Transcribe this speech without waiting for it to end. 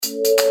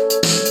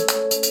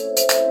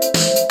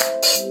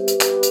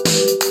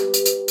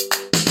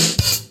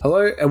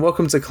Hello and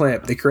welcome to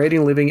Clamp, the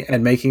Creating, Living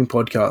and Making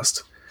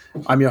podcast.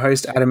 I'm your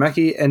host, Adam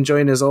Mackey, and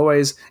joined as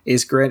always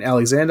is Grant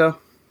Alexander.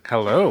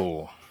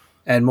 Hello.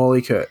 And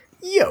Morley Kurt.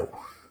 Yo.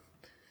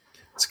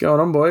 What's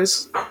going on,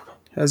 boys?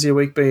 How's your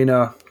week been,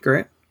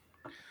 Grant?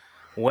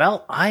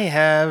 Well, I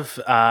have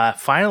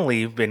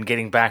finally been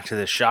getting back to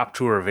the shop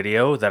tour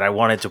video that I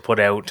wanted to put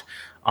out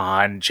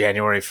on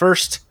January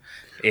 1st.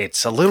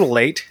 It's a little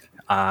late,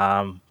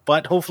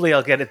 but hopefully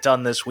I'll get it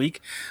done this week.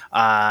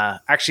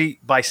 Actually,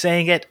 by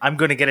saying it, I'm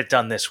going to get it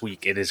done this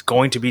week. It is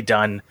going to be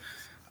done.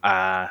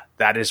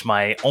 That is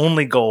my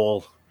only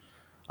goal,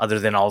 other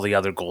than all the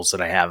other goals that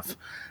I have.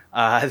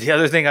 The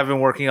other thing I've been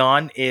working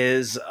on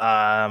is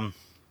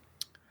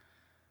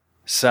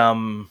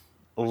some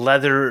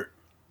leather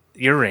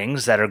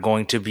earrings that are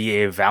going to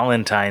be a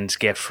Valentine's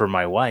gift for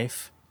my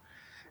wife.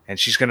 And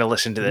she's going to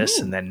listen to this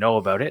and then know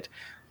about it.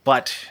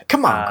 But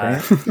come on,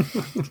 Grant.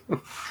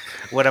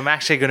 What I'm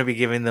actually going to be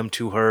giving them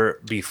to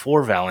her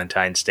before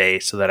Valentine's Day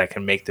so that I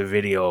can make the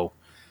video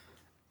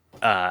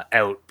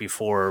out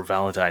before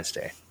Valentine's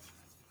Day.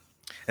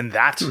 And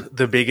that's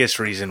the biggest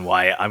reason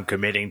why I'm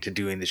committing to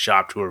doing the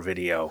shop tour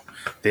video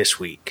this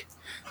week.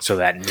 So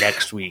that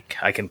next week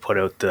I can put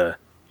out the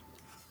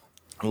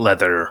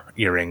leather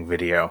earring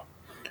video.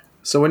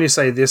 So when you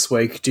say this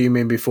week, do you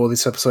mean before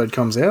this episode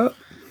comes out?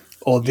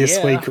 Or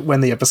this week when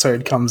the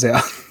episode comes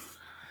out?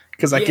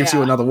 Because that gives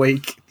you another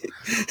week.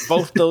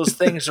 Both those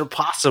things are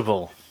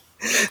possible.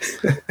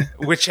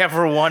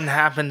 Whichever one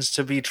happens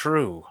to be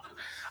true.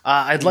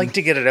 I'd like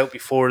to get it out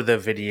before the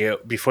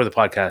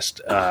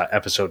podcast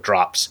episode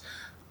drops.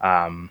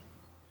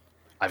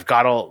 I've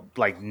got all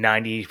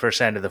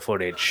 90% of the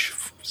footage,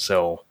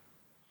 so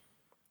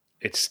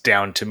it's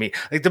down to me.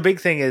 The big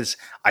thing is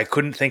I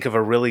couldn't think of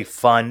a really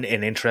fun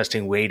and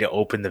interesting way to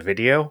open the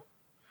video.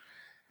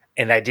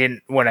 And I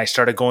didn't, when I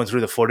started going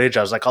through the footage,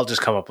 I was like, I'll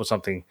just come up with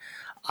something.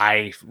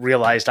 I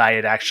realized I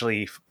had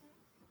actually,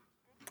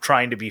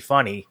 trying to be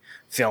funny,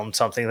 filmed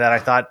something that I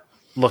thought,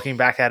 looking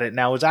back at it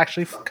now, was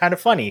actually kind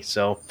of funny.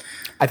 So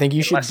I think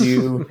you should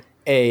do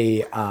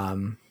a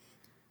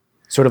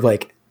sort of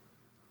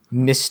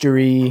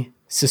mystery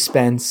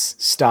suspense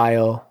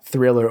style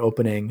thriller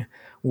opening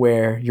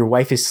where your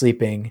wife is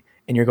sleeping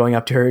and you're going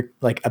up to her,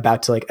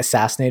 about to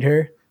assassinate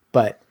her,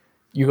 but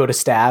you go to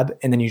stab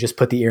and then you just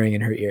put the earring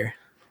in her ear.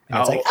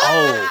 And it's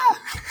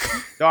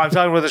No, I'm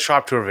talking about the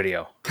shop tour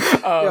video.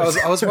 Yeah,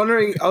 I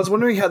was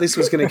wondering how this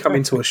was going to come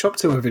into a shop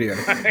tour video.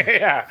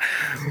 Yeah.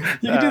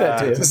 You can do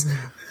that too.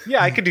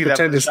 Yeah, I could do that.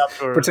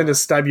 Pretend to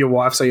stab your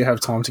wife so you have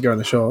time to go in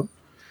the shop.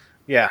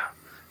 Yeah.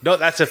 No,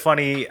 that's a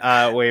funny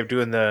way of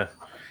doing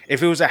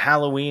if it was a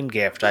Halloween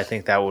gift, I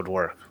think that would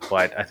work.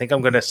 But I think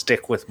I'm going to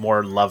stick with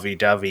more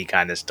lovey-dovey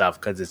kind of stuff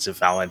because it's a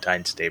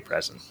Valentine's Day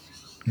present.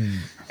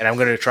 And I'm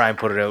going to try and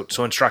put it out.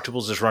 So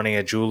Instructables is running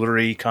a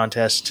jewelry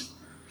contest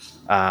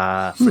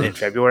in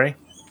February.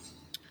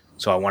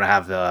 So I want to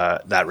have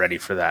that ready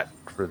for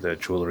the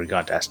jewelry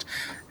contest.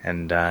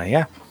 And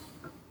I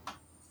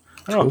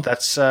don't know.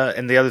 That's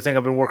and the other thing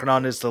I've been working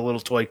on is the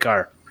little toy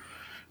car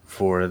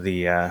for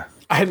the.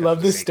 I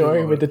love this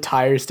story with the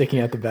tires sticking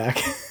out the back.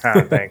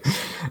 Thanks.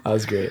 That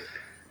was great.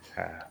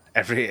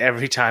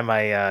 Every time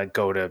I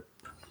go to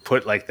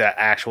put the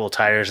actual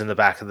tires in the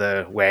back of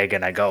the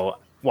wagon, I go,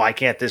 why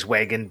can't this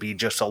wagon be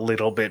just a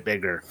little bit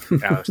bigger?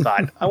 And I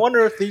thought, I wonder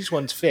if these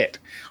ones fit,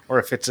 or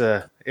if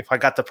I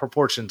got the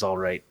proportions all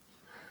right.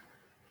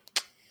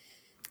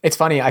 It's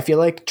funny. I feel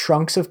like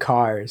trunks of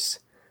cars,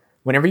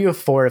 whenever you have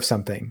 4 of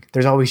something,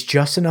 there's always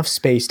just enough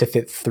space to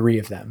fit 3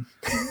 of them.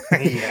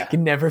 Yeah. You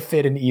can never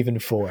fit an even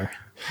 4.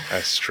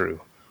 That's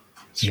true.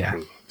 It's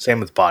true. Same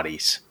with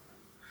bodies.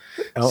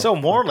 Oh, so,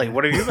 Morley,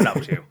 what have you been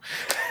up to?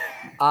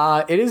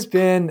 It has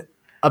been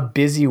a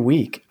busy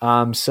week.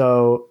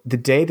 So the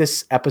day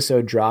this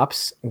episode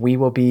drops, we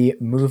will be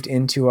moved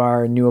into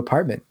our new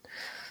apartment.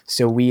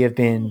 So we have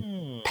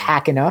been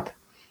packing up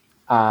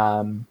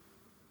and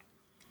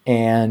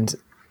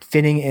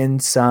fitting in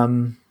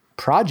some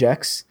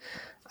projects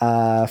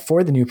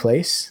for the new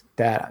place,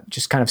 that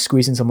just kind of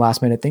squeezing some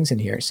last minute things in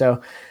here.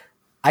 So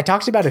I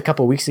talked about a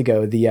couple of weeks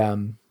ago,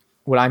 the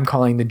what I'm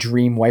calling the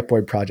dream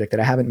whiteboard project that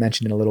I haven't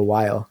mentioned in a little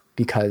while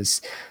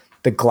because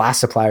the glass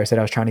suppliers that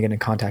I was trying to get in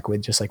contact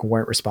with just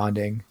weren't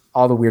responding,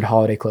 all the weird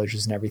holiday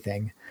closures and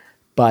everything.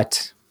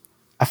 But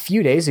a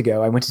few days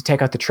ago, I went to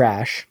take out the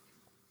trash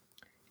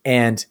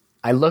and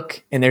I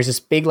look and there's this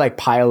big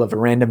pile of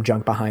random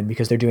junk behind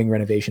because they're doing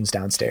renovations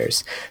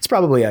downstairs. It's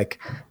probably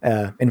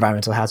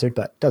environmental hazard,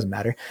 but doesn't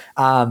matter.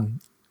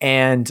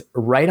 And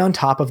right on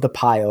top of the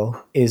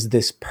pile is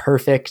this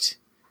perfect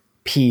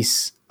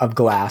piece of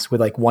glass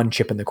with one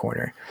chip in the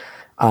corner.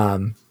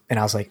 And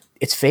I was like,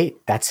 it's fate.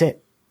 That's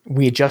it.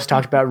 We had just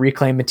talked about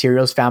reclaimed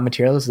materials, found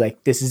materials.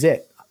 This is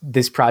it.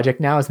 This project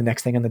now is the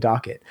next thing on the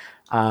docket.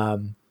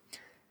 And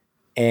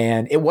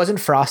it wasn't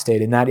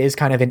frosted, and that is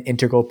kind of an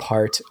integral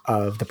part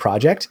of the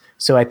project.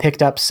 So I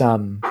picked up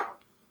some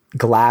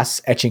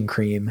glass etching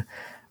cream,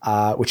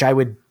 which I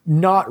would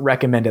not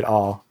recommend at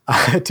all.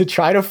 To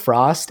try to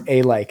frost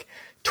a like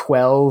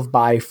 12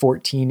 by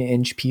 14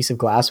 inch piece of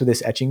glass with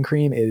this etching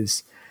cream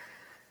is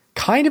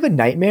kind of a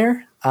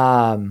nightmare.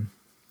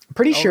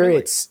 Pretty sure really?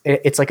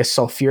 it's like a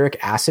sulfuric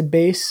acid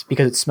base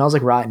because it smells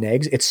like rotten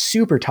eggs. It's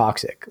super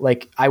toxic.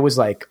 Like I was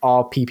like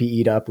all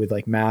PPE'd up with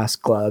like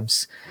mask,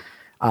 gloves,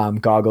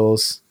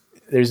 goggles.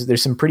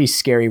 There's some pretty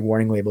scary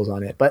warning labels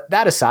on it. But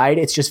that aside,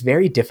 it's just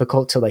very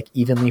difficult to like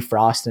evenly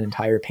frost an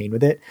entire pane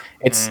with it.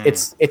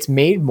 It's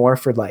made more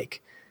for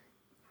like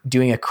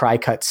doing a cry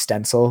cut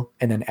stencil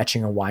and then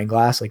etching a wine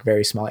glass, like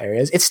very small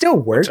areas. It still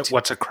worked.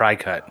 What's a cry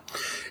cut?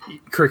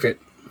 Cricket.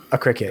 A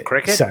cricket.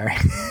 Cricket? Sorry.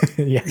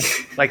 Yeah.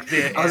 Like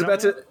the I was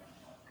about to.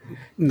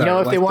 No, You know,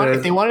 if like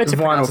they wanted to vinyl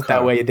pronounce it that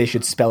cover. way, they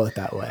should spell it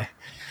that way.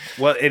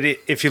 Well,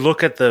 if you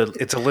look at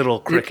it's a little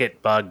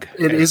cricket bug.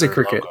 It as is a their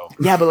cricket. logo.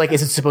 Yeah, but like,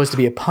 is it supposed to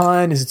be a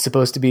pun? Is it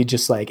supposed to be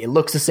just like, it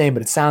looks the same,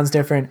 but it sounds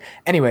different?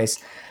 Anyways,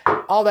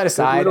 all that The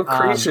aside, little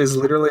creature is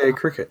literally a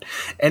cricket.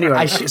 Anyway,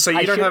 I so you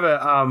I don't should- have a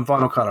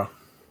vinyl cutter,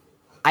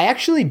 I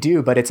actually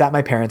do, but it's at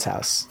my parents'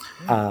 house.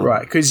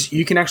 right? Because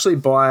you can actually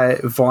buy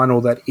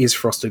vinyl that is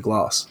frosted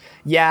glass.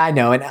 Yeah, I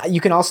know. And you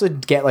can also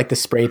get like the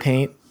spray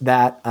paint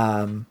that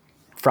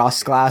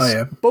frost glass, Oh,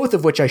 yeah. both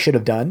of which I should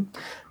have done,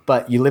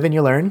 but you live and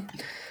you learn.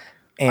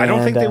 And, I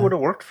don't think they would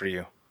have worked for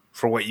you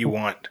for what you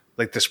want,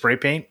 like the spray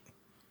paint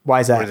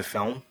Why is or that? the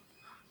film,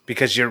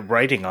 because you're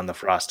writing on the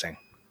frosting.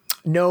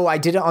 No, I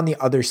did it on the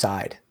other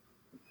side.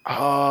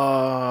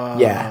 Oh,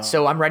 Yeah,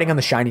 so I'm writing on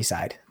the shiny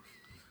side.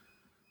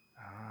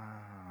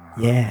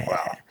 Yeah.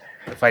 Wow.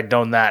 If I'd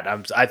known that,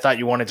 I thought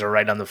you wanted to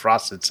write on the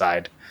frosted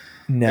side.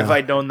 No. If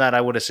I'd known that,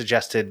 I would have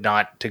suggested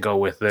not to go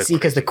with the. See,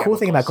 because the crazy cool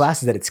thing about chemicals.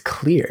 glass is that it's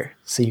clear,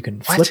 so you can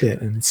What? flip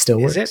it and it still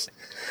Is works. it?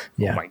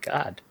 Yeah. Oh my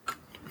god!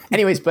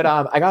 Anyways, but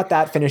I got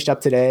that finished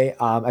up today.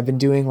 I've been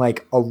doing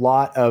like a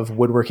lot of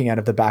woodworking out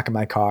of the back of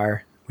my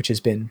car, which has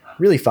been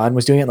really fun.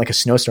 Was doing it in, like a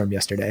snowstorm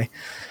yesterday.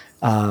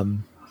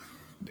 And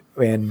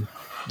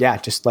yeah,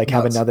 just like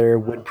have Nuts. another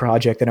wood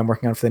project that I'm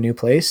working on for the new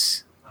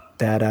place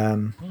that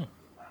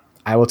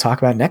I will talk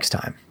about next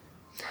time.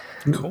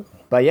 Cool.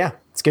 But yeah,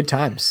 it's good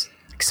times.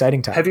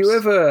 Exciting times. Have you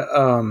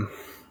ever,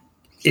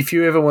 if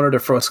you ever wanted to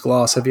frost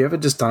glass, have you ever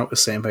just done it with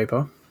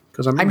sandpaper?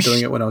 Because I remember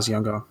doing it when I was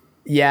younger.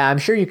 Yeah, I'm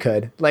sure you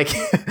could. Like,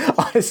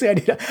 honestly, I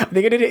think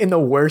I did it in the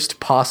worst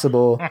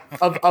possible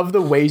of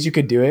the ways you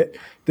could do it.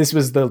 This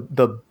was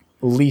the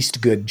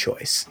least good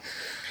choice.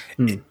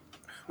 Right.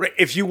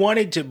 If you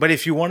wanted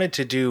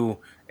to do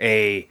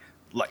a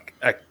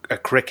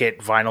cricket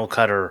vinyl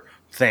cutter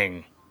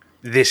thing,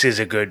 this is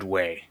a good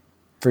way.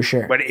 For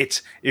sure. But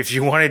if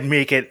you wanted to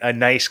make it a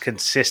nice,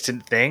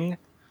 consistent thing,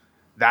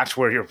 that's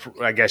where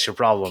I guess your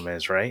problem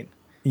is, right?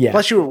 Yeah.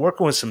 Plus, you were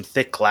working with some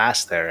thick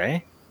glass there, eh?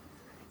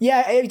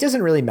 Yeah, it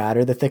doesn't really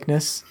matter the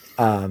thickness.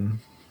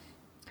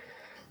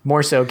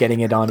 More so getting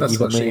it on That's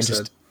what evenly she and said.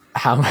 just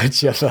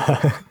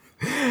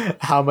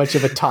how much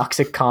of a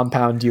toxic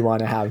compound do you want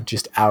to have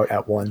just out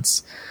at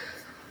once?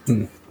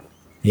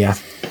 Yeah.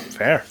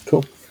 Fair.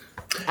 Cool.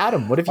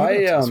 Adam, what have you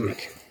been up to this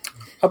week?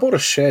 I bought a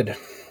shed,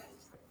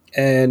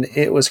 and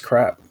it was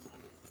crap.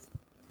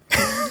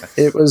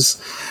 It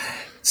was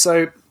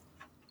so.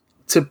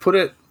 To put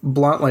it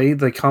bluntly,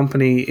 the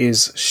company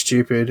is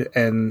stupid,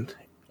 and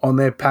on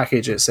their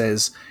package it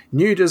says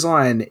 "new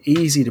design,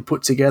 easy to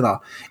put together."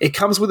 It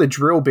comes with a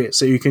drill bit,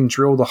 so you can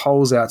drill the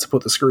holes out to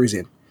put the screws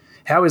in.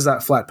 How is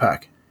that flat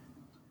pack?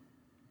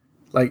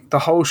 Like, the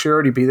hole should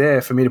already be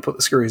there for me to put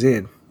the screws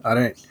in. I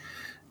don't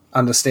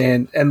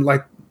understand. And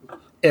like,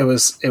 it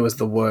was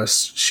the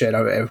worst shed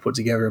I've ever put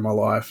together in my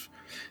life.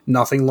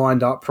 Nothing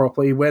lined up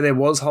properly. Where there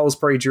was holes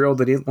pre-drilled,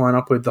 they didn't line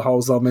up with the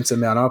holes they were meant to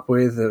mount up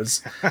with. It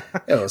was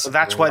Well,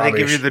 that's why they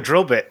give you the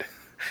drill bit,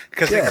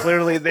 because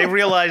they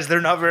realize they're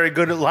not very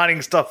good at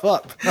lining stuff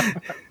up.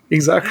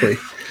 exactly.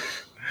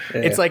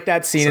 Yeah. It's like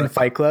that scene in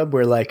Fight Club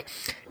where, like,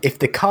 if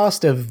the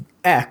cost of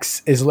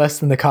X is less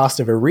than the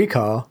cost of a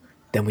recall,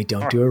 then we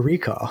don't do a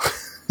recall.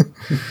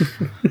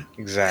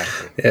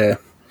 Exactly. Yeah.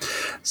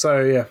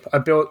 So yeah, I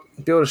built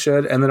a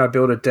shed, and then I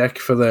built a deck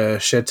for the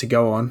shed to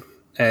go on.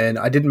 And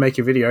I didn't make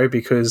a video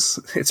because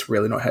it's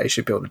really not how you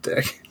should build a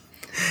deck.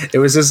 It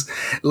was just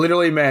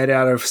literally made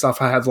out of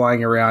stuff I had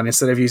lying around.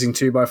 Instead of using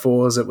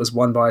 2x4s, it was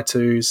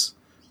 1x2s.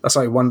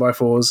 Sorry,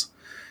 1x4s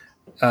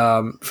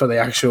for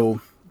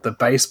the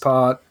base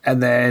part.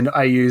 And then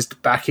I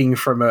used backing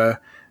from a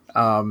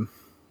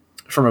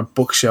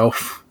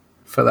bookshelf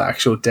for the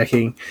actual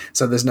decking,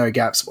 so there's no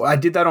gaps. I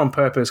did that on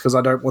purpose because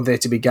I don't want there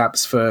to be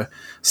gaps for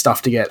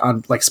stuff to get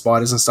like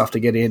spiders and stuff to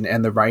get in,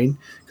 and the rain,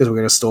 because we're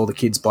going to store the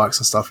kids' bikes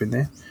and stuff in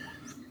there.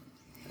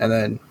 And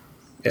then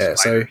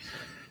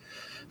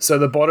so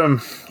the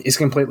bottom is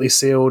completely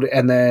sealed,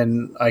 and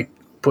then I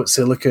put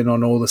silicone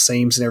on all the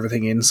seams and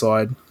everything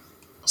inside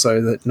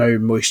so that no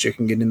moisture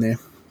can get in there.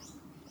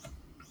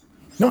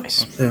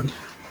 Nice. Yeah.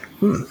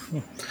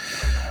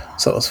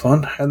 So it was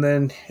fun. And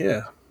then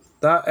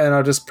that, and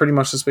I just pretty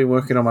much been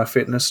working on my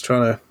fitness,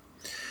 trying to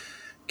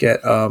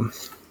get my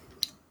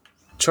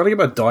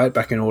diet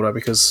back in order,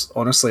 because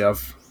honestly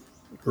I've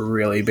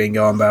really been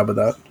going bad with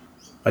that.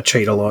 I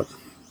cheat a lot.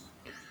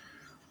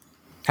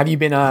 Have you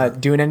been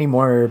doing any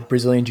more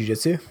Brazilian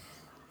Jiu-Jitsu?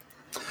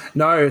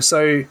 No,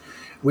 so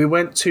we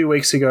went 2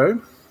 weeks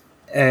ago,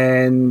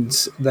 and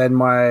then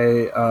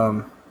my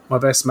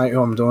best mate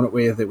who I'm doing it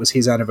with, it was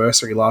his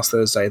anniversary last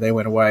Thursday. They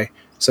went away,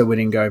 so we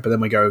didn't go, but then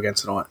we go again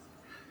tonight.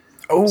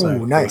 Oh, so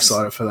nice. I'm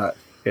excited for that.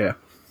 Yeah.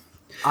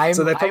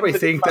 So they probably I'm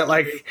think that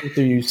like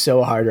through you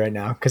so hard right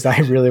now because I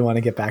really want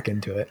to get back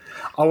into it.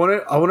 I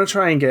want to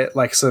try and get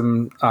like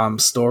some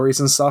stories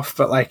and stuff,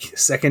 but like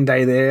second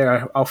day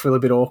there, I'll feel a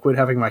bit awkward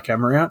having my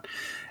camera out.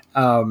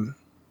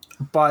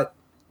 But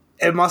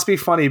it must be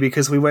funny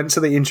because we went to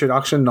the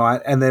introduction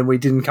night and then we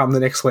didn't come the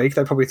next week.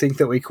 They probably think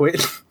that we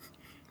quit.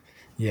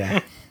 Yeah.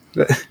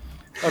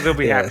 They'll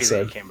be happy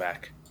that you came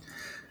back.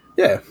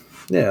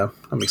 Yeah,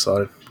 I'm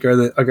excited.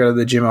 I go to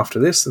the gym after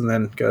this and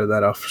then go to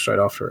that straight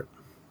after it.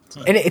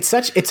 And it's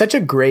such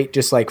a great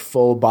just like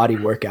full body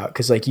workout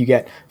because like you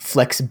get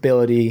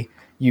flexibility,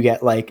 you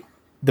get like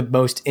the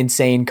most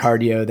insane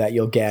cardio that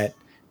you'll get,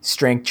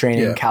 strength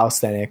training,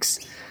 calisthenics.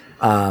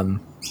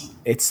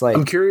 It's like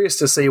I'm curious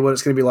to see what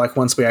it's going to be like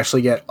once we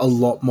actually get a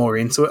lot more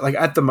into it. Like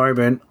at the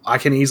moment, I'm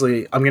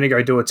going to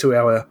go do a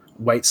 2-hour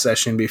weight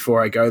session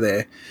before I go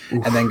there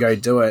and then go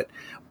do it.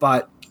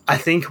 But I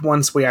think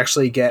once we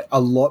actually get a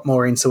lot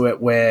more into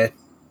it where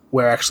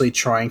we're actually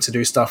trying to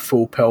do stuff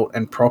full pelt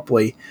and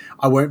properly,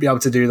 I won't be able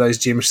to do those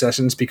gym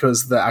sessions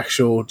because the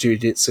actual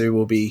jiu-jitsu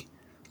will be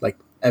like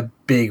a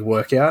big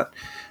workout.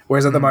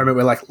 Whereas at the moment,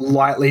 we're like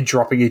lightly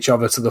dropping each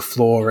other to the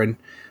floor and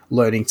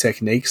learning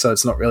technique. So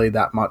it's not really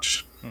that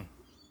much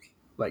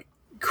like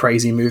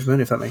crazy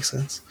movement, if that makes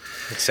sense.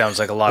 It sounds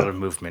like a lot of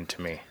movement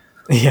to me.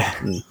 Yeah.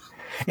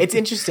 It's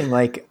interesting.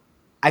 Like,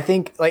 I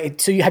think like,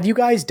 so have you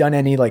guys done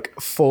any like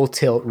full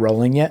tilt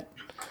rolling yet?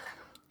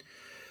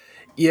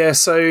 Yeah,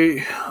 so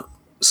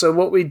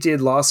what we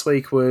did last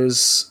week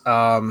was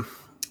come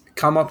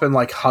up and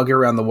like hug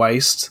around the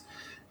waist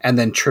and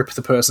then trip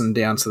the person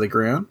down to the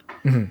ground.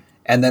 Mm-hmm.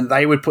 And then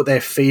they would put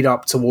their feet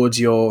up towards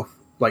your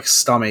like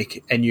stomach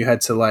and you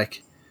had to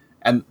like,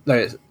 and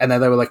then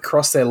they would like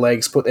cross their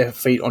legs, put their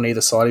feet on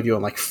either side of you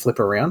and like flip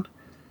around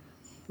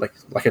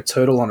like a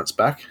turtle on its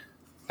back.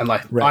 And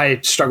like, I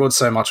struggled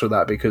so much with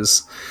that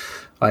because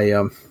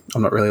I'm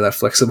not really that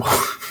flexible.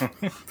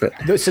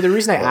 But, so the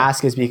reason I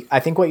ask is I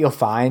think what you'll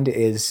find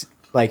is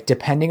like,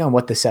 depending on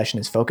what the session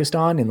is focused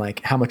on and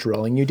like how much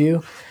rolling you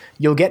do,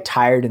 you'll get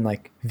tired in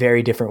like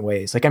very different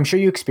ways. Like I'm sure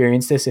you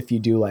experience this if you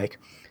do like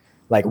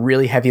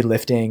really heavy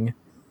lifting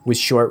with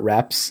short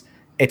reps.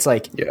 It's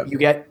like you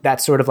get that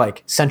sort of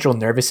like central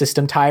nervous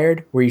system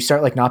tired where you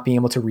start like not being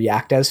able to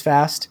react as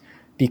fast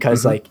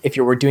because like if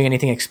you were doing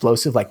anything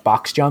explosive like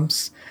box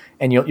jumps,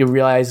 and you'll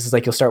realize it's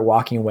like you'll start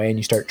walking away and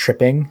you start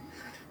tripping.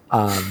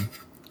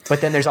 But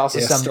then there's also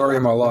some story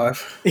of my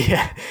life.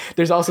 Yeah.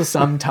 There's also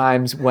some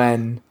times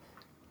when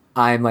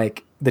I'm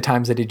like the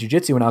times I did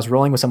jiu-jitsu when I was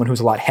rolling with someone who's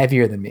a lot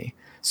heavier than me.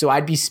 So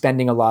I'd be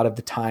spending a lot of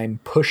the time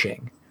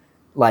pushing,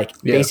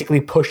 like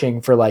basically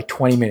pushing for like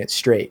 20 minutes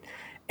straight.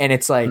 And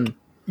it's like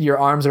your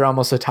arms are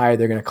almost so tired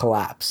they're going to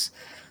collapse.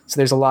 So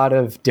there's a lot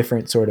of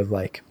different sort of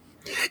like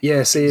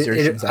I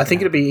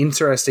think it'd be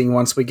interesting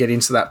once we get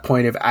into that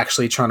point of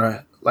actually trying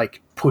to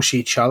like push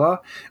each other,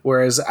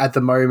 whereas at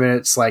the moment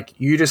it's like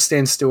you just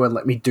stand still and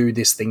let me do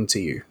this thing to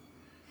you,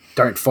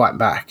 don't fight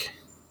back,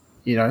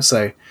 you know.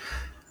 So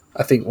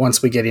I think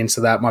once we get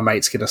into that, my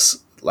mate's gonna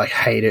like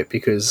hate it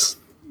because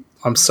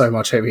I'm so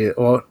much heavier.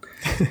 Well,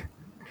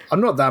 I'm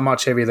not that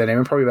much heavier than him.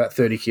 I'm probably about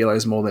 30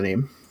 kilos more than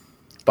him,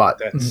 but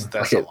that's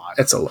like a lot.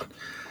 It's a lot.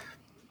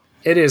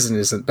 It is and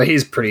isn't, but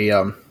he's pretty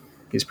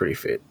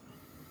fit.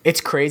 It's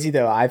crazy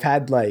though. I've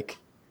had like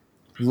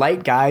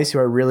light guys who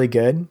are really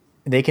good.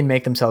 They can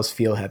make themselves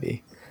feel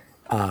heavy.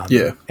 And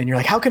you're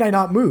like, how can I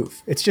not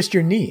move? It's just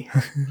your knee.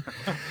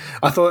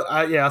 I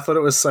thought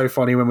it was so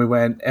funny when we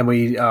went and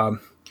we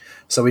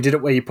did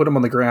it where you put them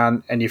on the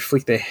ground and you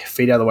flick their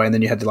feet out of the way and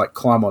then you had to like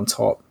climb on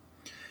top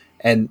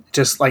and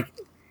just like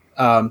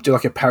do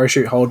like a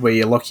parachute hold where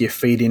you lock your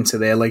feet into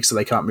their legs so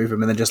they can't move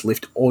them and then just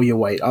lift all your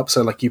weight up.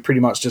 So like you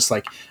pretty much just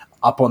like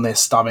up on their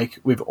stomach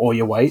with all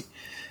your weight.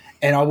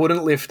 And I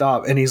wouldn't lift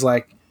up and he's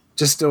like,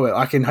 just do it.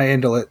 I can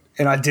handle it.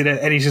 And I did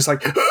it and he's just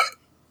like,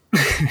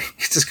 he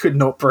just could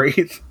not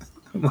breathe.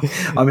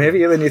 I'm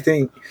heavier than you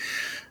think.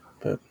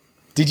 But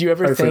did you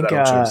ever think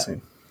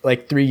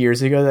like 3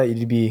 years ago that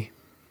you'd be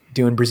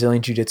doing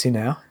Brazilian Jiu-Jitsu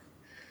now?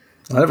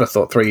 I never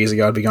thought 3 years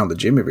ago I'd be going to the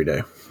gym every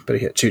day. Better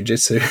get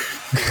Jiu-Jitsu.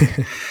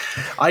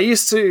 I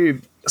used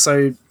to,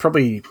 so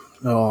probably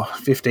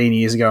 15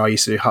 years ago, I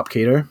used to do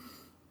Hapkido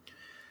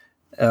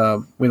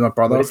with my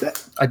brother. What is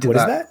that? I did what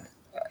that. Is that?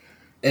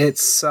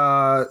 It's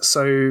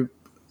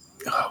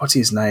what's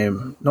his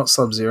name? Not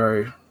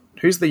Sub-Zero.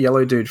 Who's the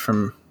yellow dude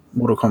from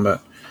Mortal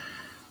Kombat?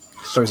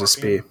 Throws a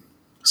spear.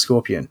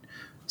 Scorpion.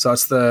 So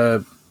it's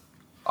the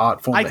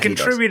art form. I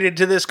contributed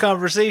to this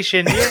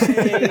conversation.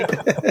 Yay!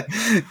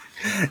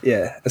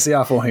 Yeah, it's the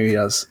art form he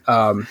does.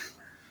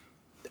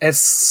 It's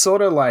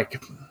sort of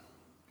like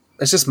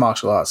it's just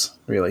martial arts,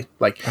 really.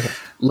 Like,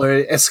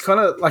 it's kind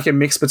of like a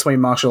mix between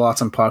martial arts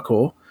and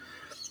parkour.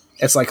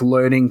 It's like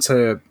learning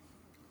to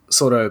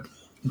sort of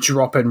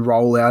drop and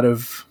roll out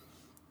of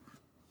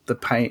the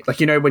paint. Like,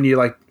 when you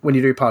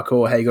do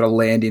parkour, how you got to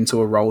land into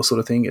a roll sort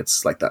of thing.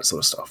 It's like that sort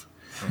of stuff.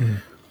 Mm-hmm.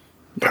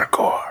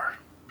 Parkour.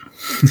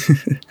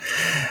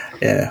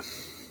 Yeah.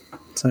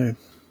 So,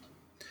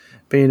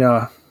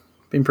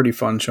 been pretty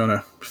fun trying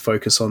to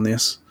focus on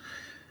this.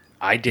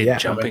 I did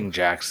jumping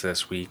jacks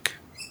this week.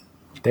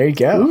 There you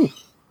go. Ooh.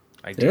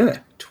 I did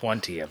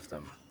 20 of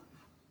them.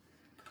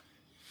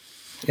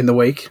 In the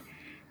week?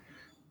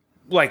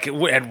 Like,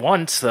 at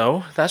once,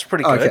 though. That's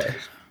pretty good.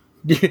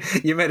 Okay.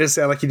 You made it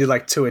sound like you did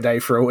like 2 a day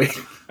for a week.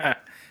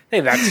 Hey,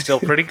 that's still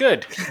pretty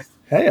good.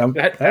 Hey,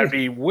 that'd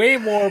be way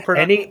more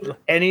productive.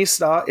 Any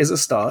start is a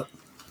start.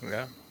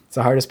 Yeah. It's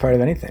the hardest part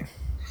of anything.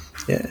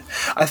 Yeah.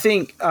 I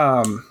think,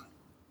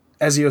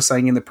 as you were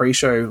saying in the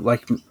pre-show,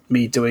 like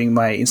me doing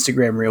my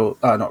Instagram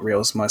not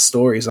reels, my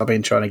stories, I've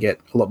been trying to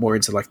get a lot more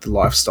into like the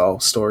lifestyle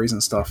stories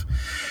and stuff.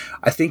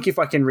 I think if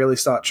I can really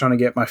start trying to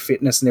get my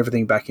fitness and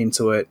everything back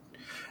into it,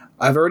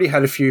 I've already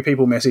had a few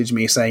people message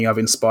me saying I've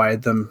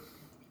inspired them,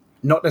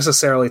 not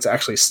necessarily to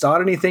actually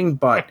start anything,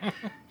 but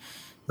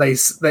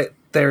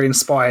they're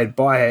inspired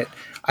by it.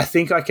 I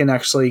think I can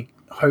actually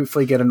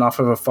hopefully get enough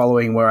of a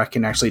following where I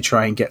can actually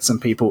try and get some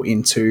people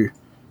into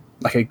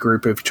like a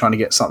group of trying to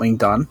get something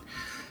done.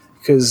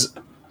 Because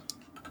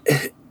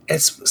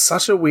it's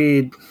such a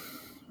weird...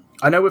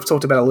 I know we've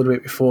talked about it a little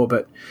bit before,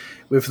 but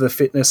with the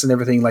fitness and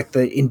everything, like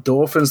the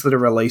endorphins that are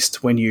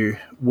released when you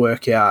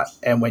work out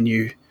and when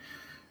you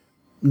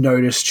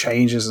notice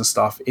changes and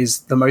stuff is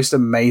the most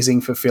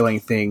amazing,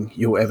 fulfilling thing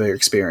you'll ever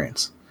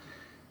experience.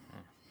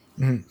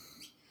 Mm.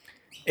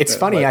 It's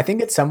funny. I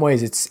think in some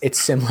ways it's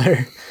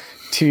similar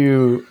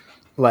to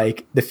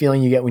like the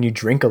feeling you get when you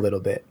drink a little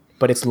bit,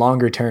 but it's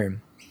longer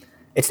term.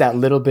 It's that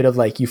little bit of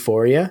like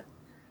euphoria.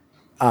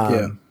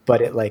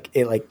 But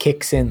it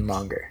kicks in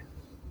longer.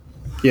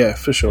 Yeah,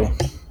 for sure.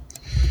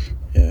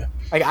 Yeah.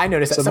 Like I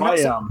noticed that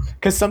sometimes,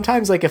 because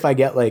sometimes like if I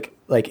get like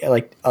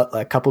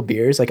a couple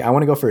beers, like I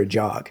want to go for a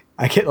jog.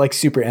 I get like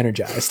super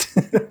energized.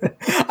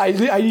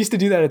 I used to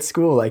do that at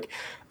school. Like,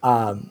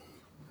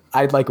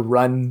 I'd like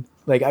run,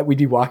 like we'd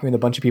be walking with a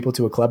bunch of people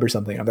to a club or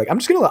something. I'm like,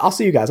 I'll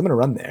see you guys. I'm going to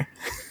run there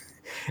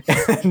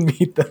and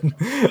meet them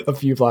a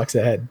few blocks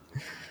ahead.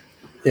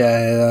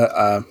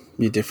 Yeah.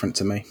 You're different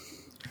to me.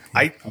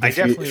 I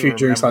definitely a few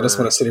drinks. I just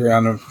want to sit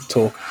around and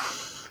talk.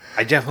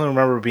 I definitely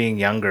remember being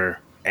younger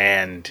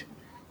and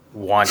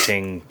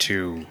wanting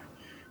to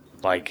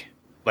like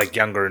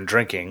younger and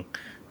drinking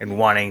and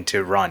wanting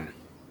to run.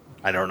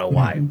 I don't know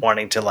why. Mm-hmm.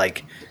 Wanting to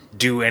like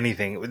do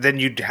anything. Then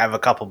you'd have a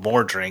couple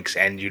more drinks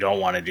and you don't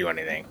want to do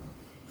anything.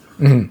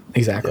 Mm-hmm.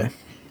 Exactly. Yeah.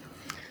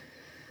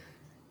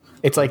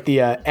 It's like the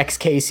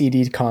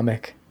XKCD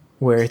comic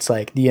where it's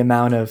like the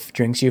amount of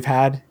drinks you've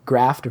had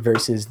graphed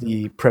versus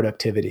the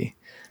productivity.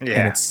 Yeah.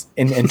 And it's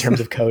in terms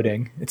of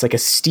coding, it's like a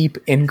steep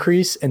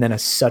increase and then a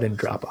sudden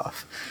drop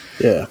off.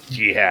 Yeah.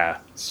 Yeah.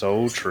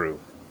 So true.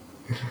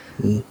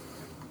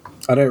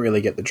 I don't really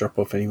get the drop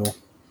off anymore.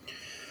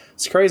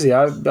 It's crazy.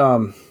 I've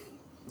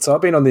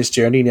been on this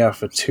journey now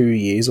for 2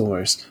 years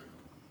almost,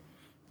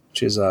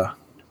 which is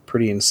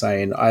pretty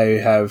insane.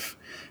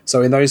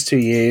 So in those 2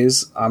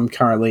 years, I'm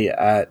currently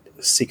at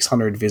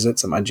 600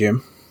 visits at my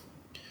gym.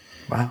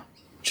 Wow.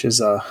 Which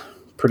is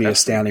pretty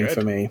astounding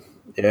for me.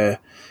 Yeah.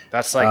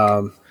 That's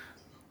like,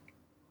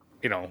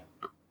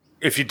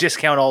 if you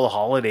discount all the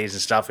holidays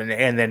and stuff and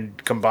then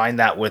combine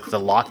that with the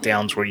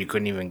lockdowns where you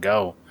couldn't even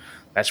go,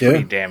 that's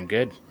pretty damn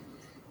good.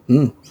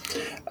 And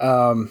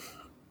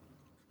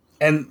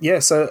yeah,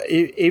 so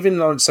even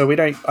though,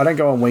 I don't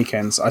go on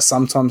weekends. I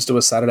sometimes do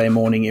a Saturday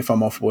morning if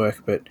I'm off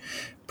work, but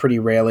pretty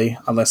rarely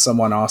unless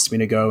someone asks me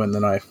to go and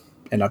then I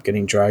end up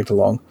getting dragged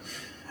along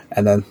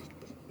and then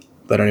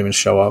they don't even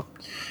show up.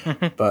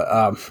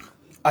 But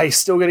I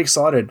still get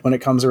excited when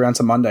it comes around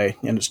to Monday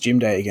and it's gym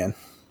day again.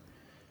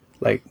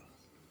 Like,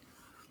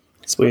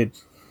 it's weird.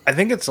 I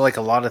think it's like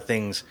a lot of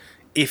things.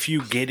 If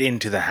you get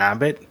into the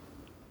habit,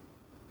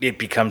 it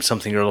becomes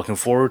something you're looking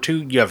forward to.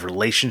 You have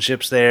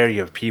relationships there. You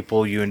have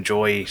people you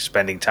enjoy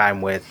spending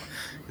time with.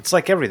 It's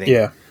like everything.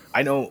 Yeah.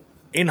 I know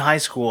in high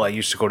school, I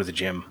used to go to the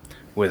gym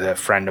with a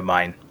friend of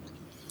mine.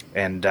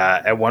 And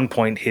at one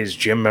point, his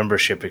gym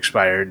membership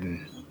expired.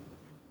 And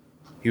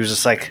he was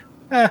just like,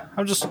 I'm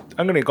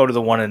going to go to the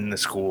one in the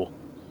school.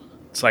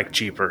 It's like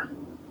cheaper.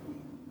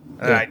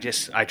 And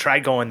I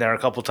tried going there a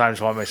couple times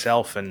by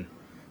myself, and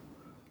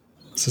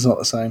this is not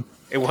the same.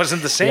 It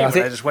wasn't the same. Yeah,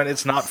 I just went,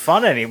 it's not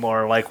fun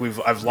anymore. Like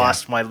I've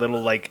lost my little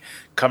like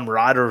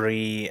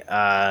camaraderie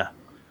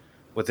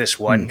with this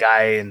one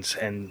guy,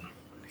 and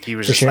he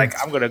was just like,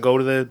 I'm gonna go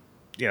to the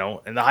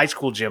in the high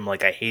school gym.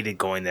 Like I hated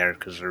going there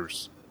because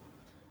there's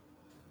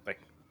like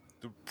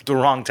the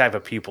wrong type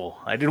of people.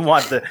 I didn't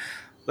want the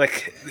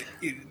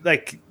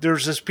like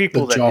there's just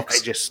people that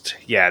jocks.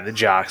 The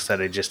jocks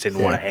that I just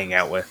didn't want to hang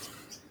out with.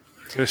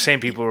 It was the same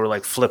people who were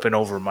like flipping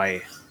over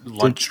my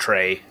lunch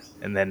tray,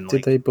 and then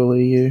did they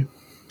bully you?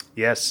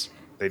 Yes,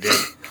 they did.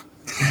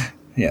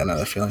 Yeah, I know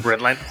that feeling.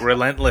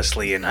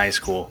 Relentlessly in high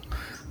school.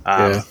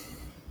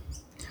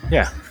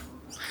 Yeah.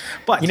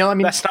 But You know, I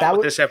mean, that's not that what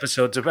would- this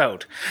episode's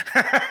about.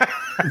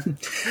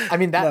 I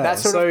mean, that, No,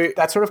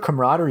 that sort of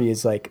camaraderie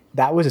is like,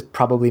 that was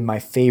probably my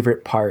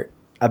favorite part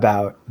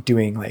about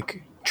doing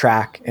like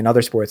track and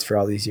other sports for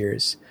all these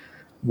years,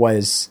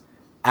 was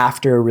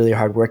after a really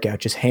hard workout,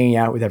 just hanging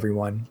out with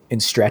everyone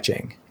and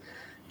stretching.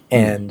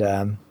 And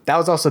that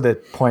was also the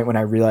point when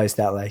I realized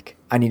that like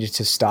I needed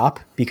to stop,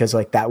 because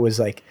like that was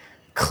like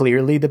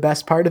clearly the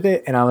best part of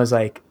it. And I was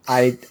like,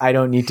 I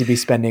don't need to be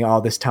spending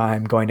all this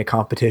time going to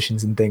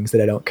competitions and things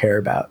that I don't care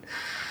about.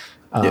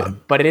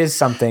 But it is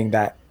something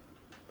that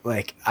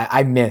like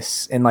I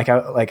miss. And like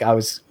I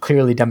was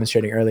clearly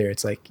demonstrating earlier,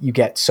 it's like you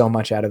get so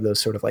much out of those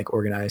sort of like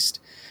organized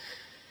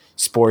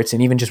sports,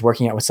 and even just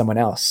working out with someone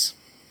else.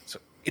 So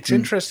it's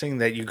interesting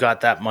that you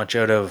got that much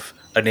out of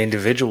an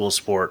individual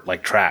sport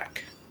like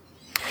track.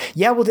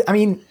 Yeah, well, I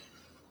mean,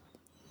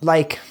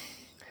 like,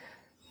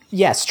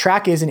 yes,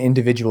 track is an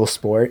individual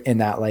sport in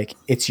that, like,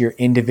 it's your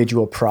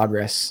individual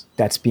progress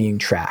that's being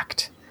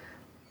tracked.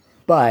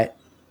 But,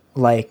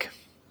 like,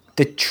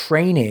 the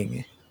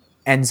training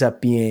ends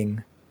up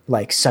being,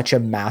 like, such a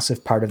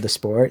massive part of the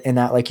sport, in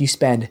that, like, you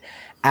spend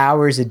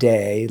hours a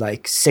day,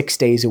 like 6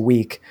 days a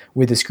week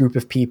with this group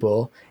of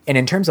people. And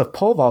in terms of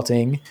pole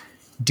vaulting,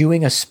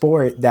 doing a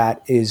sport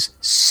that is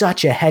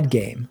such a head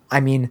game. I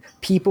mean,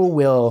 people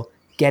will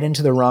get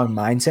into the wrong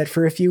mindset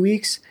for a few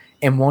weeks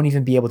and won't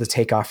even be able to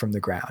take off from the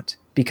ground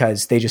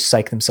because they just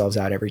psych themselves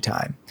out every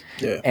time.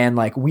 Yeah. And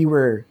like, we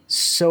were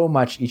so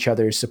much each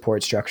other's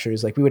support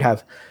structures. Like, we would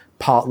have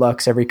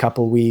potlucks every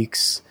couple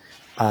weeks.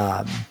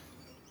 And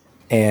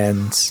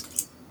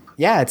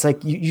yeah, it's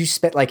like you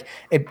spent like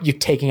you're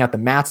taking out the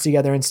mats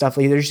together and stuff.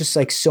 Like, there's just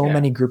like so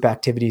many group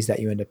activities that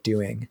you end up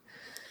doing.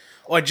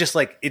 Or just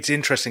like, it's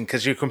interesting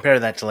because you compare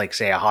that to like,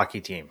 say, a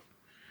hockey team.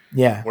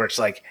 Yeah. Where it's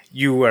like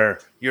you're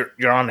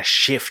on a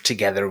shift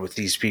together with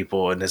these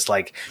people, and it's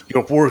like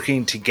you're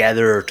working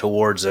together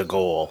towards a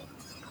goal.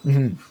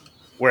 Mm-hmm.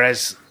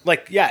 Whereas,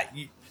 like, yeah,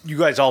 you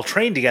guys all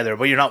train together,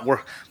 but you're not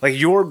like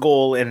your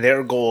goal and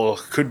their goal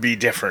could be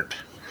different.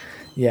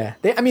 Yeah.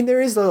 I mean,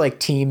 there is the like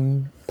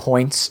team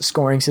points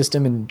scoring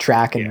system in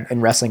track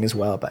and wrestling as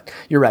well, but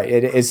you're right.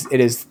 It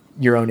is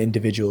your own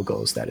individual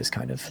goals that is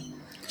kind of.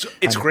 So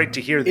it's great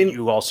to hear that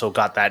you also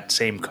got that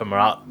same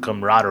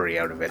camaraderie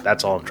out of it.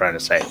 That's all I'm trying to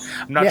say.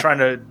 I'm not trying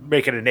to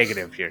make it a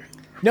negative here.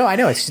 No, I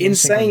know. It's In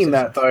saying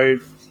that, though,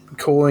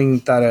 calling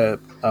that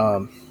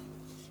a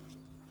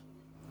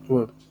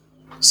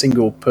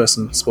single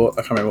person sport,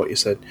 I can't remember what you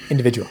said.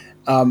 individual.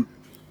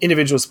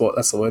 Individual sport,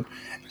 that's the word.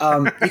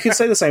 You could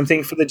say the same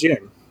thing for the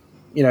gym.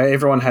 You know,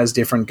 everyone has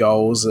different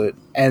goals.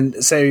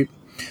 And so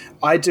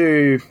I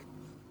do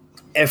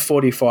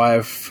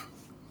F45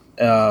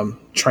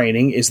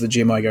 training is the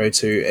gym I go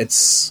to.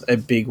 It's a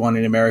big one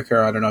in America.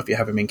 I don't know if you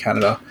have them in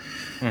Canada.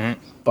 Mm-hmm.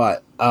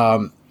 But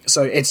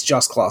so it's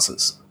just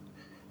classes.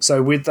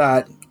 So with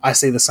that, I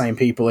see the same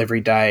people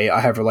every day. I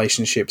have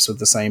relationships with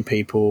the same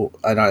people.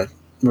 I know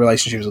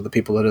relationships with the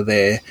people that are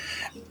there.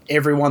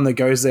 Everyone that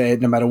goes there,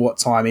 no matter what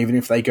time, even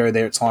if they go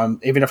there at time,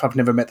 even if I've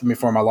never met them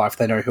before in my life,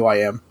 they know who I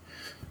am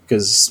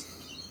because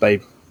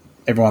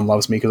everyone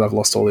loves me because I've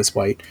lost all this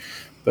weight.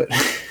 But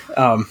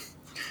not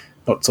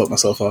to talk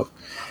myself up.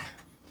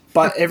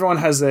 But everyone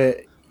has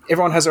their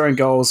own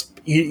goals.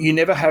 You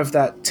never have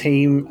that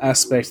team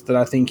aspect that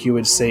I think you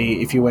would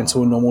see if you went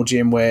to a normal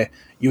gym where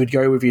you would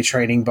go with your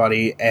training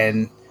buddy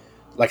and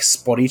like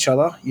spot each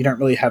other. You don't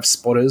really have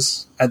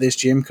spotters at this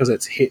gym because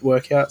it's HIIT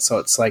workout. So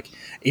it's like,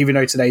 even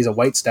though today's a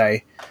weights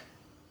day,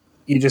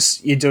 you're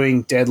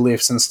doing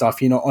deadlifts and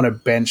stuff. You're not on a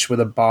bench with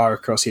a bar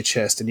across your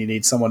chest and you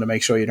need someone to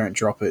make sure you don't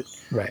drop it.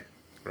 Right.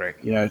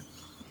 You know,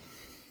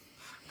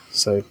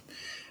 so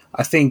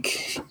I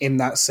think in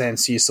that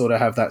sense, you sort of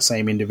have that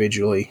same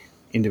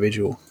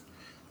individual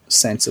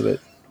sense of it.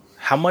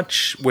 How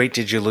much weight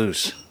did you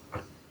lose?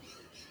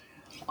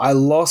 I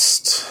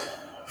lost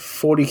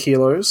 40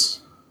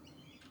 kilos,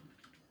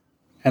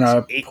 and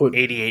I put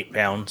 88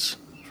 pounds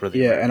for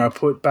the and I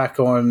put back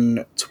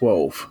on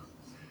 12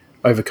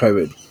 over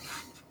COVID,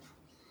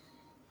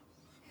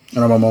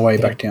 and I'm on my way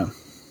back down.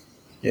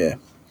 Yeah.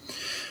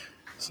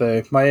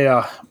 So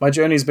my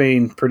journey's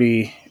been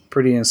pretty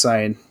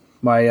insane.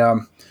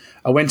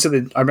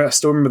 I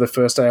still remember the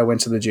first day I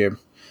went to the gym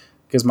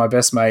because my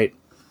best mate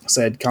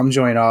said, "Come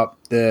join up."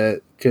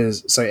 So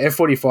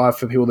F45,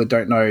 for people that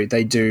don't know,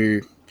 they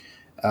do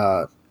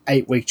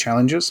 8-week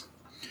challenges.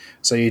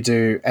 So you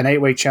do an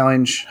 8-week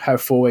challenge,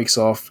 have 4 weeks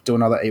off, do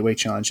another 8-week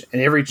challenge,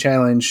 and every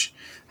challenge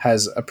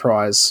has a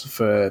prize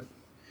for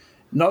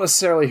not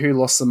necessarily who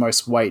lost the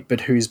most weight,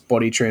 but whose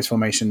body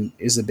transformation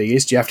is the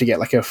biggest. You have to get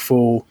like a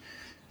full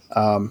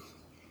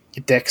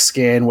DEX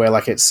scan where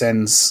like it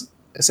sends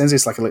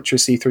this like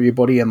electricity through your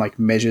body and like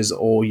measures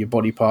all your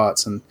body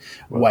parts and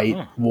weight,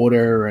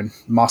 water and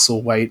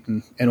muscle weight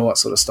and all that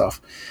sort of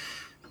stuff.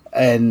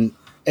 And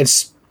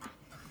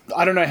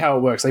I don't know how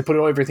it works. They put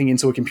everything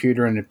into a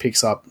computer and it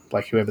picks up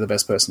like whoever the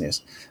best person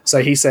is.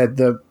 So he said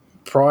the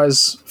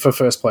prize for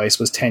first place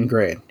was 10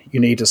 grand. You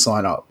need to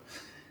sign up.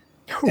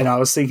 And I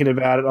was thinking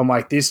about it. I'm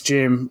like, this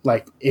gym,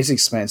 like, is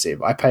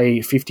expensive. I pay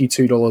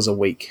 $52 a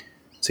week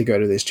to go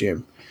to this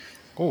gym,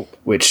 Cool.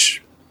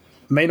 which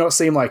may not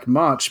seem like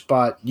much,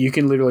 but you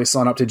can literally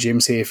sign up to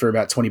gyms here for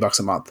about $20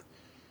 a month.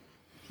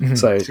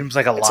 So Seems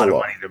like a it's lot of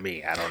money to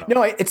me. I don't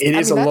know. No, It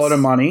is a lot of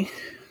money.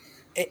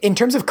 In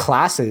terms of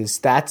classes,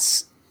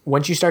 that's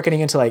once you start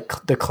getting into like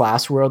the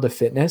class world of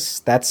fitness,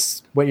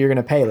 that's what you're going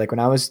to pay. Like when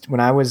I was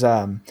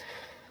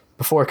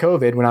before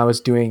COVID, when I was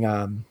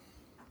doing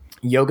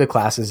yoga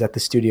classes at the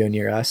studio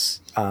near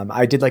us,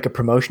 I did like a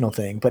promotional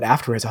thing, but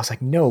afterwards I was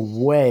like, no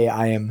way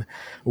I am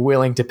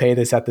willing to pay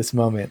this at this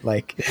moment.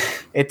 Like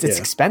it's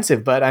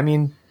expensive, but I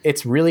mean,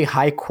 it's really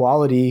high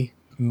quality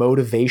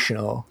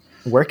motivational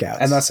workouts.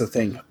 And that's the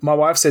thing. My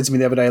wife said to me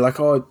the other day, like,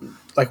 oh,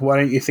 like, why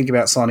don't you think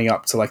about signing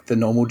up to like the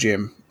normal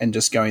gym and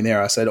just going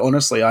there? I said,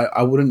 honestly,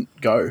 I wouldn't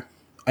go.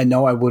 I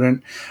know I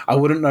wouldn't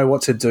know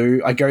what to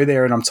do. I go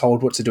there and I'm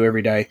told what to do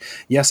every day.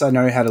 Yes, I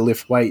know how to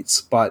lift weights,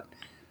 but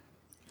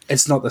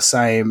it's not the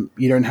same.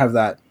 You don't have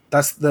that.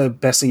 That's the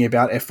best thing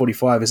about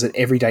F45 is that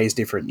every day is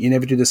different. You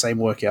never do the same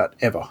workout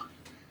ever.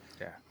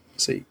 Yeah.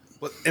 See,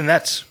 Well, and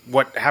that's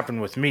what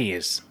happened with me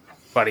is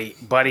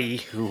Buddy,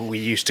 who we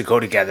used to go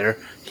together,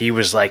 he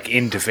was like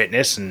into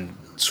fitness, and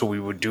so we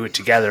would do it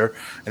together.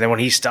 And then when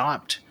he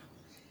stopped,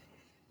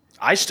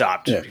 I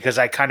stopped because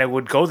I kind of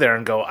would go there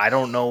and go, I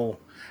don't know.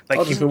 Like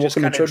I'll he just be would just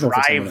walking the kind of treadmill for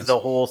 10 drive minutes. the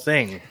whole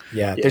thing.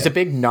 yeah, there's a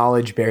big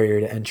knowledge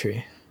barrier to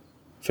entry,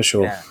 for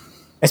sure. Yeah.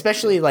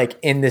 especially like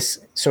in this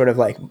sort of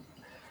like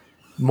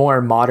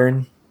more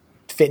modern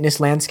fitness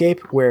landscape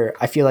where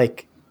I feel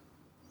like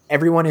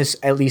everyone is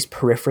at least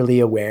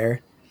peripherally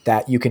aware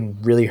that you can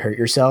really hurt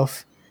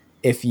yourself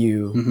if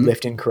you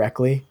lift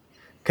incorrectly.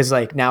 Cause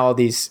like now all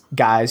these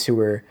guys who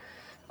were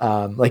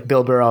like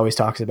Bill Burr always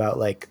talks about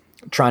like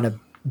trying to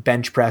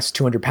bench press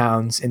 200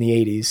 pounds in the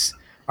 80s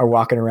are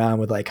walking around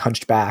with like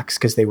hunched backs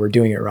because they were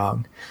doing it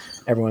wrong.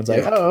 Everyone's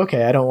like, oh,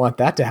 okay, I don't want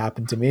that to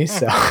happen to me.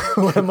 So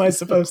what am I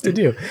supposed to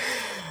do?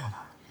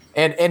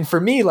 And for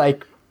me,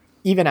 like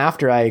even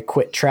after I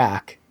quit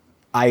track,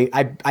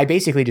 I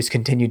basically just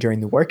continued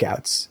during the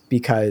workouts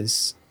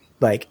because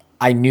like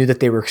I knew that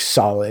they were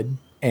solid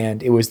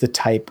and it was the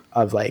type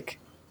of like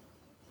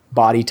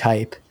body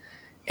type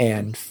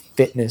and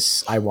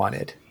fitness I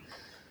wanted.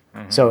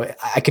 So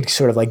I could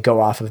sort of like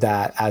go off of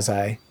that as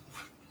I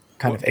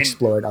kind of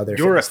explored other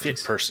You're a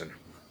fitness fit person,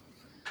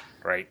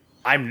 right?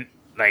 I'm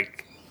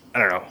like, I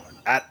don't know.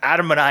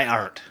 Adam and I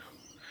aren't.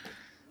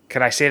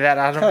 Can I say that,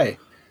 Adam?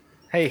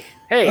 Hey,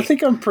 Hey. I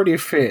think I'm pretty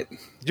fit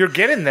You're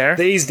getting there.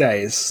 these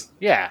days.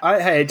 Yeah.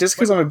 Hey, just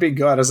because I'm a big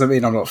guy doesn't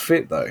mean I'm not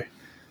fit, though.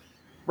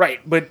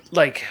 Right, but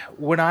like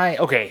when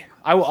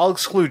I'll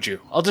exclude you.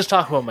 I'll just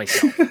talk about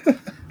myself.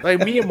 Like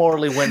me and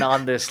Morley went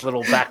on this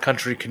little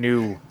backcountry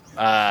canoe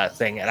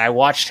thing, and I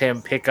watched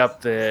him pick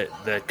up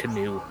the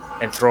canoe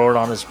and throw it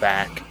on his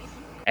back,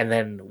 and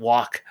then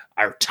walk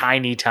our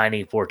tiny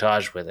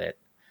portage with it.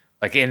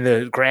 Like in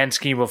the grand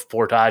scheme of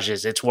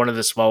portages, it's one of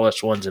the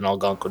smallest ones in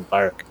Algonquin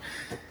Park.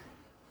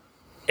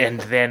 And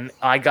then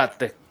I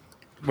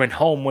went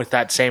home with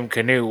that same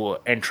canoe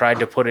and tried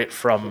to put it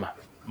from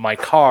my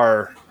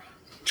car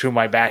to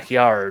my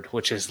backyard,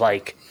 which is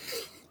like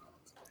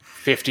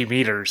 50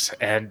 meters.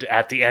 And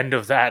at the end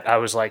of that, I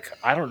was like,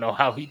 I don't know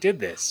how he did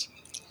this.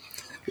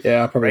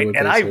 Yeah, I probably Right. would.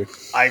 And too.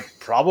 I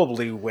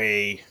probably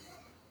weigh,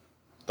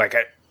 like,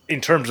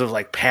 in terms of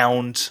like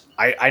pounds,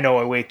 I know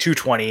I weigh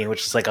 220,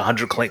 which is like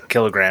 100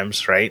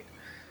 kilograms, right?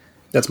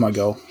 That's my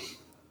goal.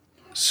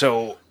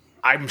 So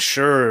I'm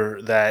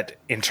sure that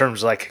in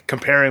terms of like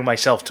comparing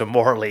myself to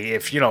Morley,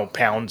 if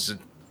pounds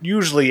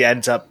usually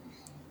ends up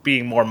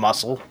being more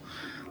muscle,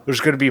 there's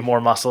going to be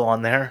more muscle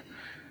on there.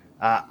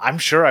 I'm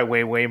sure I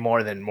weigh way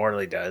more than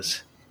Morley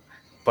does,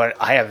 but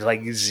I have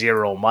like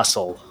zero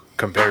muscle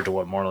compared to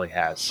what Morley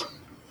has.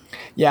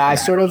 Yeah, I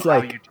sort of How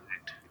like you did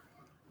it.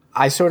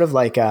 I sort of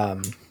like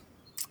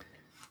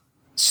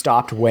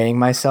stopped weighing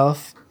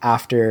myself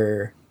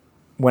after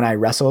when I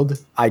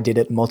wrestled. I did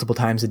it multiple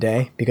times a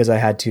day because I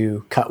had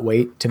to cut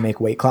weight to make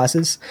weight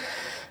classes.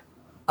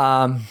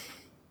 But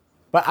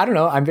I don't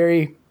know. I'm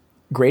very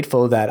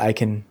grateful that I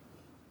can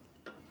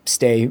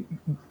stay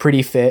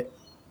pretty fit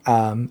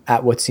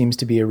at what seems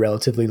to be a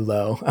relatively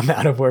low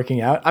amount of working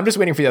out. I'm just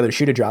waiting for the other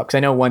shoe to drop because I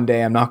know one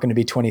day I'm not going to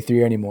be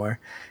 23 anymore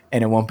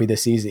and it won't be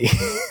this easy.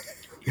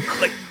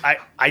 Like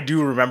I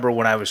do remember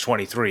when I was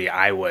 23,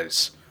 I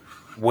was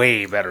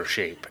way better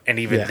shape, and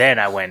even then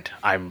I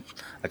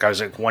was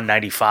like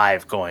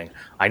 195 going,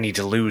 I need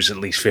to lose at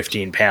least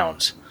 15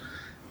 pounds.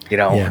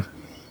 Yeah.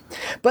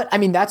 But I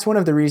mean, that's one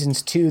of the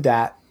reasons too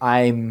that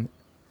I'm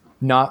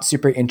not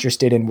super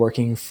interested in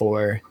working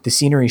for the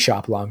scenery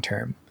shop long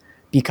term,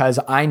 because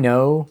I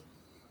know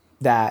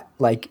that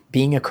like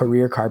being a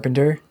career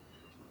carpenter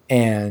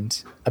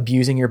and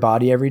abusing your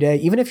body every day,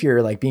 even if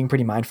you're like being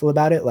pretty mindful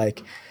about it,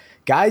 like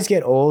guys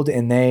get old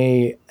and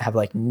they have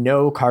like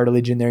no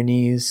cartilage in their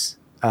knees.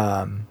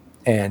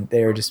 And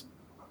they're just,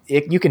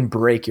 you can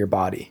break your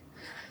body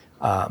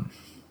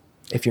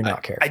if you're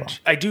not careful.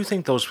 I do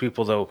think those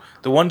people, though,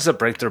 the ones that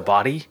break their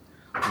body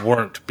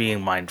weren't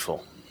being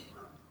mindful.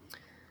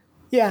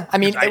 Yeah. I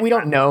mean, we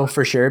don't know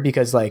for sure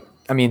because like,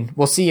 I mean,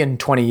 we'll see in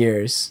 20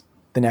 years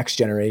the next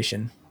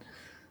generation.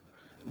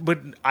 But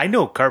I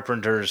know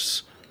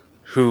carpenters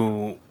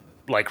who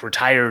like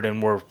retired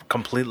and were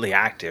completely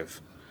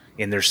active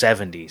in their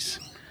 70s.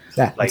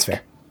 Yeah, Like that's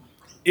fair.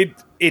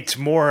 it's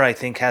more, I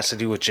think, has to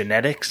do with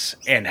genetics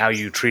and how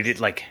you treat it.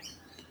 Like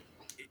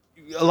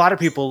a lot of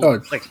people,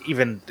 like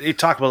even they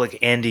talk about like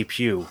Andy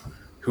Pugh,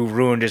 who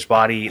ruined his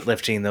body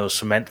lifting those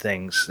cement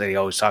things that he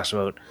always talks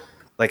about.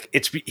 Like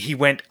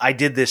I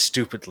did this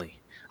stupidly.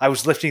 I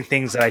was lifting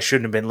things that I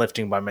shouldn't have been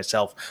lifting by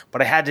myself,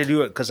 but I had to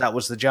do it because that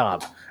was the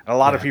job. And a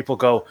lot of people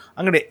go,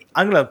 I'm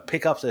gonna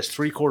pick up this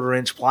 3/4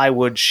 inch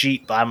plywood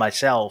sheet by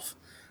myself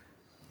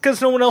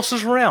because no one else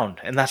is around,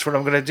 and that's what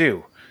I'm gonna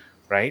do,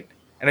 right?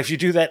 And if you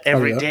do that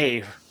every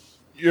day,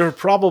 you're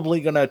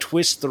probably gonna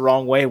twist the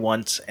wrong way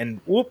once,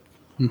 and whoop.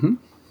 Mm-hmm.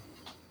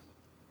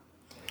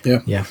 Yeah.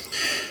 Yeah.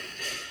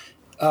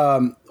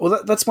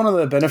 Well, that's one of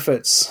the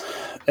benefits,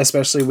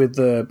 especially with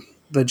the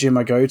gym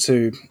I go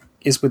to,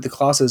 is with the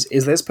classes,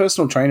 is there's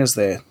personal trainers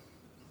there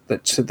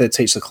that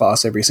teach the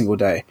class every single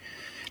day.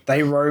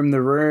 They roam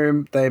the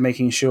room. They're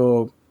making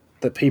sure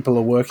that people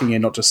are working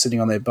and not just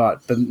sitting on their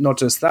butt. But not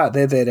just that,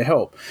 they're there to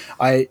help.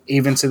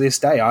 Even to this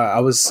day,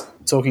 I was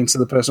talking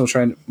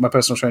to my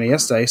personal trainer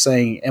yesterday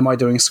saying, am I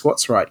doing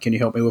squats right? Can you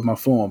help me with my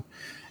form?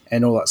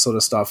 And all that sort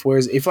of stuff.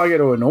 Whereas if I go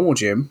to a normal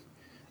gym,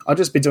 I'll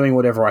just be doing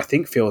whatever I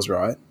think feels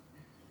right.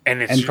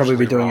 And probably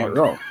be doing it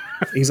wrong.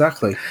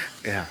 Exactly.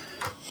 Yeah.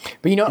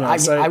 But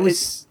I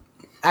was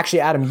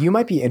actually, Adam, you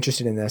might be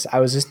interested in this. I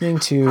was listening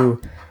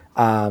to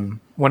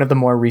one of the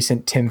more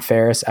recent Tim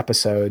Ferriss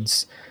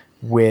episodes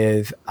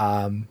with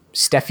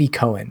Steffi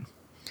Cohen,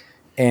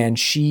 and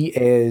she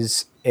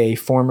is a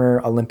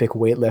former Olympic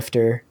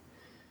weightlifter.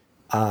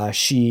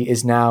 She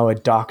is now a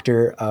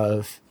doctor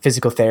of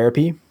physical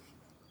therapy,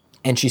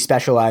 and she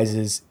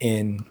specializes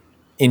in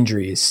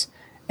injuries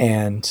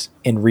and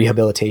in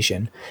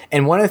rehabilitation.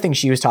 And one of the things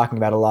she was talking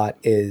about a lot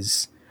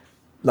is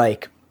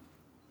like,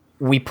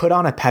 we put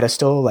on a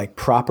pedestal like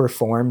proper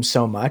form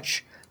so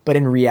much, but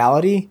in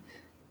reality,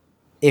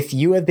 if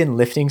you have been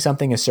lifting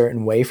something a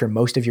certain way for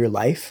most of your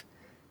life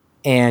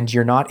and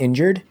you're not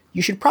injured,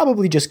 you should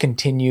probably just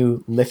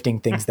continue lifting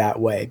things that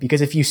way.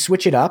 Because if you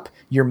switch it up,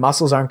 your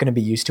muscles aren't going to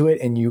be used to it,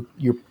 and you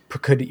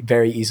could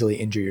very easily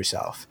injure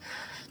yourself.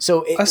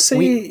 So I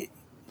see.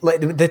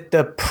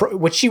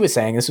 What she was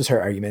saying, this was her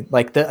argument,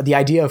 like the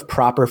idea of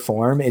proper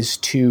form is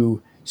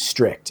too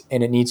strict,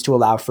 and it needs to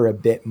allow for a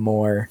bit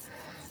more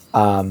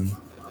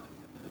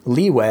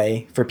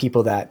leeway for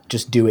people that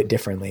just do it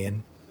differently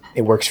and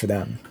it works for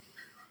them.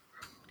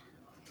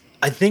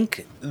 I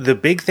think the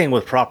big thing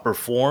with proper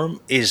form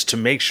is to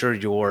make sure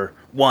you're,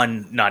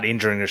 one, not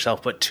injuring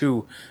yourself, but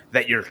two,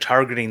 that you're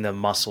targeting the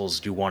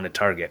muscles you want to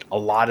target. A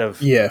lot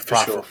of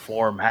proper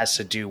form has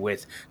to do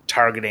with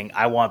targeting.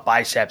 I want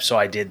biceps, so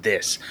I did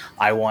this.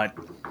 I want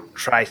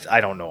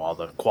I don't know all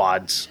the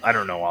quads. I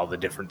don't know all the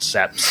different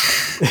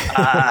seps.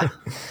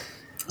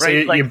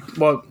 Right?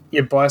 So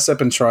your bicep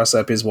and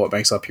tricep is what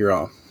makes up your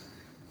arm.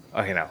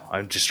 Okay, no,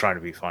 I'm just trying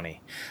to be funny.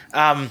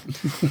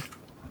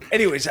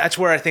 Anyways, that's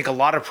where I think a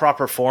lot of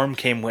proper form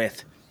came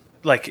with,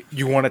 like,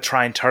 you want to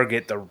try and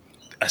target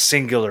a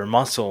singular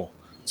muscle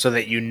so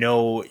that you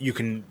know you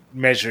can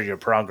measure your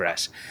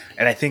progress.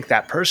 And I think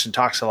that person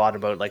talks a lot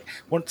about, like,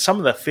 some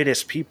of the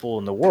fittest people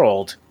in the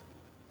world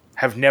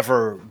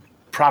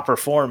proper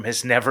form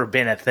has never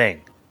been a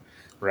thing,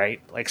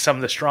 right? Like, some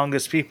of the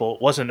strongest people,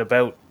 it wasn't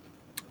about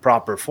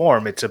proper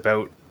form, it's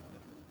about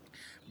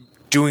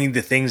doing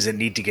the things that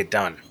need to get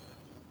done.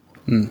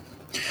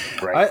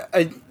 Right?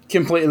 I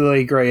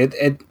completely agree.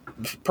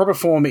 Proper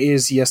form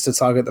is, yes, to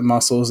target the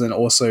muscles and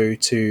also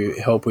to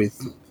help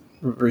with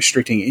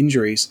restricting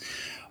injuries.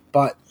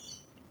 But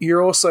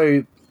you're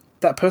also,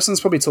 that person's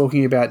probably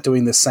talking about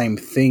doing the same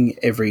thing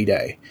every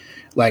day.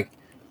 Like,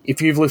 if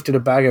you've lifted a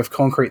bag of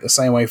concrete the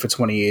same way for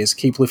 20 years,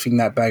 keep lifting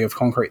that bag of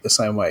concrete the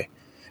same way.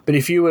 But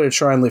if you were to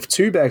try and lift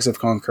 2 bags of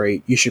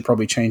concrete, you should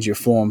probably change your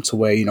form to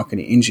where you're not going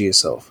to injure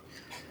yourself.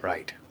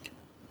 Right.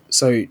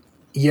 So,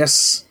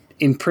 yes,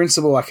 in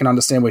principle, I can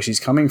understand where she's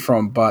coming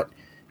from, but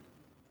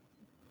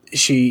is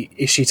she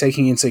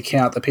taking into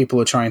account that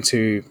people are trying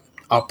to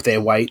up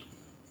their weight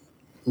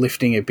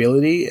lifting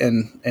ability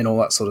and all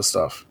that sort of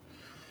stuff?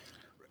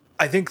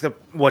 I think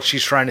what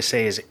she's trying to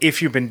say is,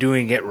 if you've been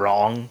doing it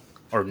wrong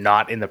or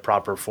not in the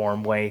proper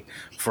form way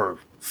for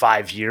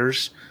 5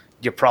 years,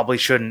 you probably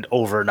shouldn't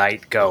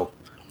overnight go,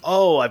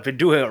 oh, I've been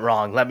doing it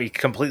wrong, let me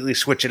completely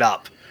switch it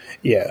up.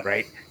 Yeah.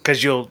 Right?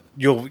 Because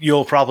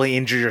you'll probably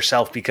injure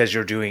yourself because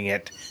you're doing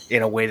it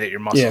in a way that your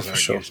muscles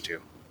aren't used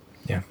to.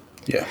 Yeah.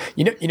 Yeah.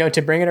 You know,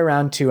 to bring it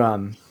around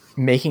to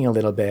making a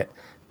little bit,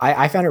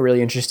 I found it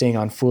really interesting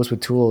on Fools with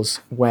Tools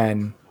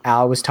when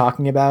Al was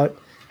talking about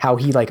how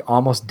he like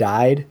almost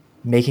died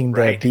making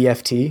the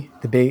BFT,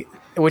 the big,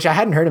 which I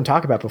hadn't heard him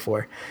talk about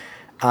before.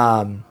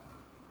 And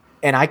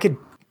I could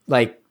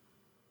like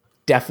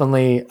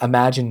definitely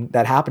imagine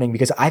that happening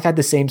because I've had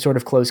the same sort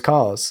of close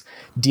calls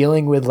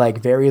dealing with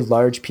like very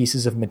large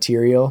pieces of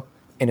material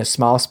in a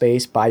small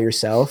space by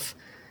yourself.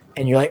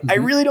 And you're like, I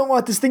really don't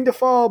want this thing to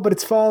fall, but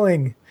it's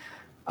falling.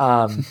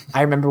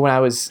 I remember when I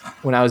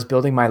was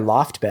building my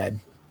loft bed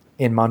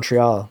in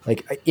Montreal,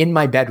 like in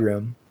my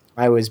bedroom,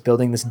 I was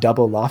building this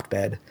double loft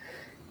bed,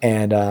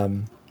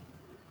 and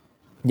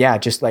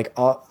just like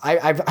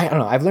I don't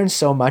know. I've learned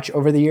so much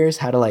over the years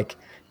how to like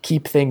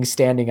keep things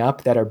standing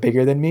up that are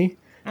bigger than me,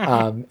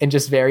 in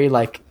just very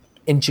like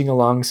inching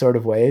along sort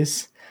of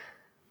ways.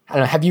 I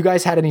don't know. Have you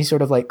guys had any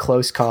sort of like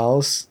close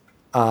calls,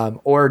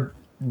 or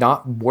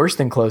not worse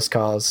than close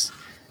calls,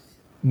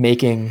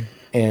 making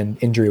and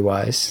injury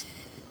wise?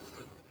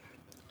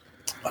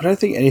 I don't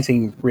think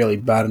anything really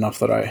bad enough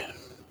that I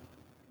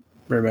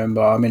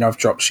remember. I mean, I've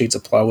dropped sheets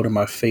of plywood on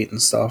my feet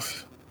and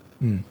stuff.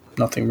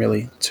 Nothing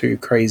really too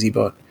crazy,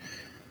 but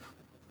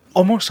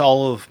almost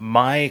all of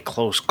my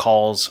close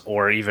calls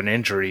or even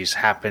injuries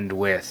happened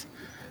with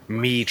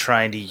me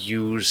trying to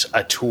use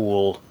a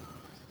tool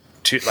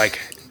to like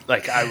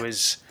I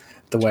was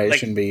the way like, it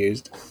shouldn't be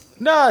used.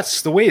 No,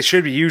 it's the way it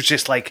should be used.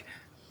 Just like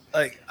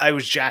I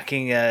was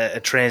jacking a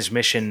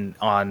transmission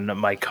on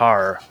my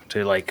car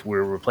to like we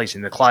were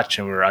replacing the clutch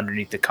and we were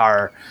underneath the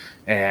car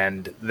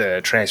and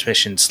the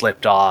transmission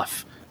slipped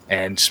off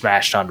and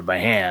smashed onto my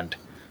hand.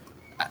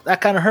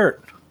 That kind of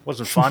hurt.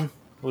 Wasn't fun.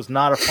 It was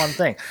not a fun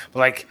thing. But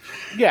like,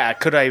 yeah,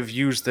 could I have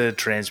used the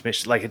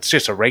transmission? Like, it's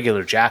just a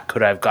regular jack.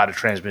 Could I have got a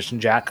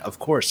transmission jack? Of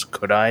course.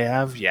 Could I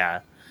have?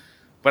 Yeah.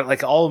 But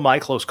like all of my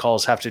close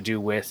calls have to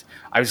do with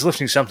I was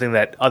lifting something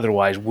that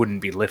otherwise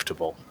wouldn't be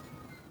liftable.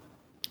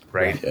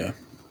 Right? Yeah.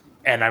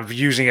 And I'm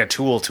using a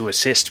tool to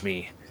assist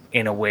me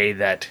in a way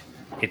that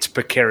it's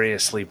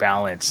precariously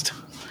balanced.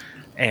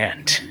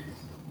 And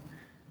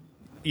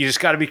you just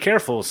got to be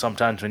careful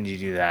sometimes when you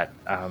do that.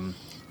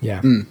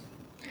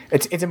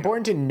 It's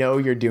important to know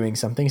you're doing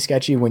something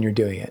sketchy when you're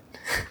doing it.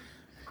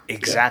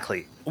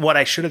 Exactly. What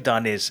I should have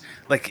done is,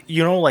 like,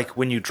 you know, like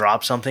when you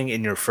drop something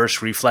and your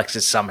first reflex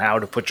is somehow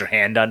to put your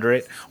hand under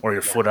it or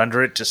your foot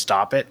under it to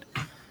stop it.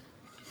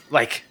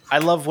 Like, I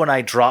love when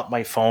I drop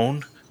my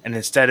phone and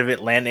instead of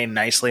it landing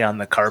nicely on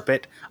the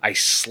carpet, I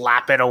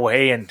slap it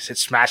away and it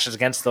smashes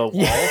against the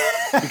wall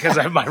because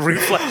I have my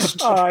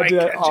reflex. I do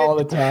that all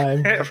the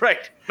time.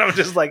 Right. I'm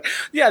just like,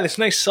 yeah, this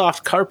nice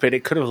soft carpet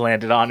it could have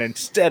landed on.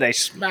 Instead, I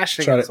smashed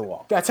it against the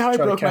wall. That's how I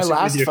broke my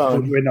last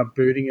phone. You end up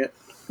booting it.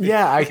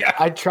 Yeah,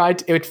 I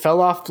tried. It fell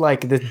off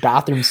like the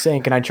bathroom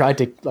sink, and I tried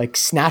to like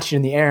snatch it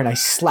in the air, and I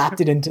slapped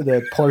it into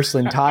the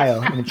porcelain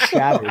tile, and it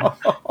shattered.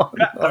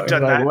 I've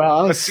done that.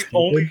 Well, that's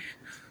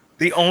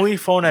the only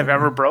phone I've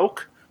ever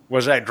broke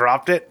was I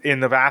dropped it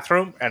in the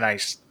bathroom, and I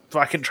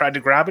fucking tried to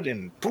grab it,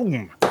 and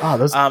boom. Oh,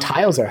 those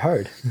tiles are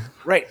hard.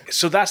 Right.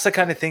 So that's the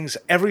kind of things.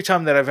 Every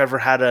time that I've ever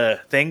had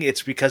a thing,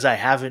 it's because I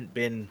haven't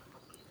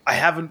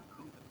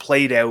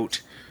played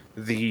out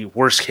the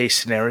worst case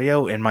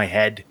scenario in my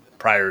head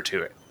prior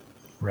to it.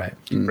 Right.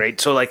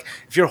 Right. So like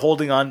if you're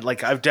holding on,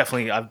 like I've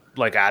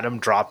like Adam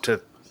dropped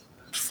a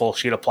full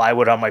sheet of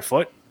plywood on my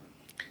foot.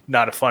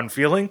 Not a fun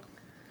feeling.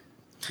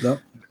 No.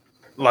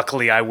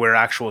 Luckily I wear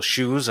actual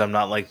shoes. I'm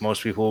not like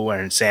most people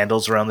wearing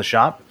sandals around the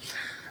shop.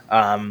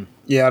 Yeah,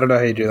 I don't know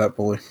how you do that,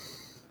 bully.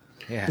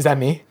 Yeah. Is that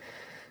me?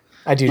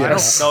 I do. I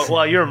don't know.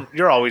 Well,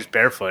 you're always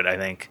barefoot, I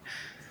think.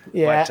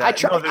 Yeah, but, I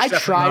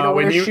try to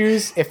wear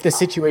shoes if the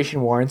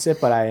situation warrants it,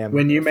 but I am.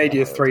 When you made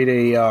your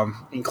 3D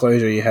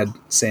enclosure, you had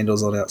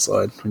sandals on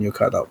outside when you were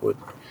cutting up wood.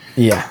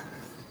 Yeah.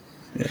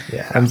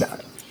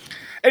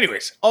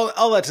 Anyways,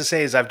 all that to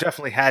say is I've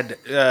definitely had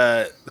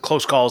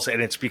close calls,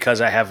 and it's because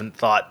I haven't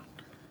thought,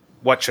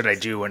 what should I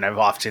do? And I've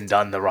often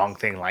done the wrong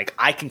thing. Like,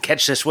 I can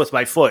catch this with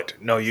my foot.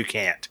 No, you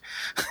can't.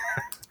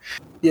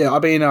 Yeah,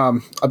 I've been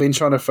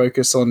trying to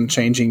focus on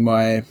changing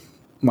my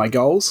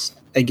goals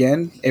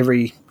again.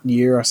 Every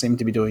year I seem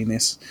to be doing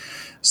this.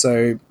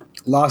 So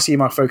last year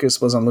my focus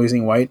was on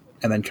losing weight,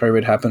 and then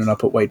COVID happened and I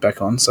put weight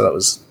back on, so that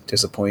was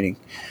disappointing.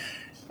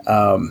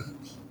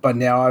 But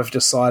now I've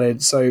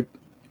decided, so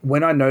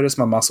when I notice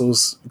my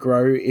muscles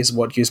grow is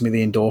what gives me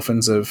the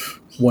endorphins of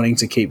wanting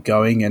to keep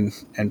going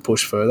and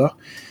push further.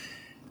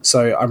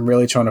 So I'm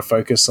really trying to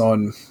focus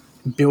on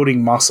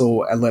building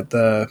muscle and let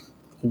the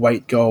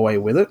weight go away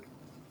with it.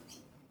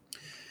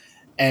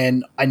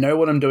 And I know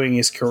what I'm doing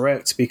is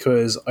correct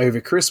because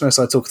over Christmas,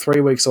 I took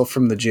 3 weeks off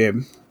from the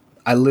gym.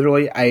 I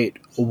literally ate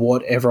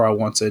whatever I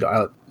wanted.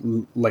 I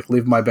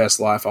lived my best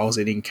life. I was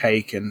eating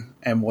cake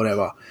and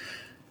whatever.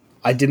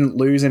 I didn't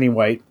lose any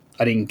weight.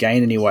 I didn't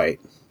gain any weight,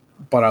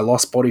 but I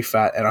lost body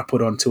fat and I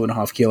put on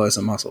 2.5 kilos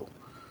of muscle.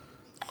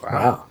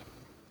 Wow.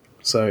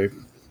 So,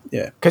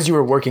 yeah. Because you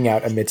were working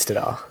out amidst it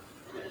all.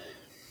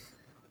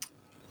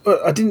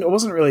 But I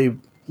wasn't really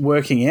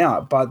working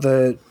out, but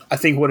I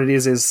think what it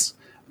is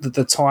that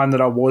the time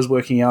that I was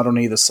working out on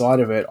either side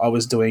of it, I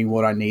was doing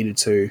what I needed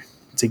to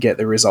get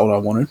the result I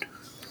wanted.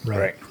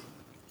 Right.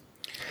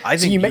 I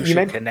think you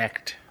should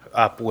connect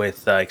up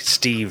with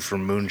Steve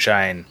from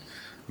Moonshine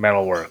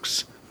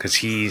Metalworks because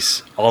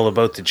he's all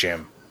about the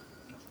gym.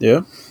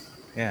 Yeah.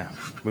 Yeah.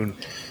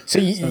 So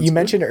you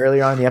mentioned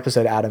earlier on in the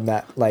episode, Adam,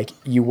 that like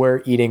you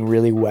were eating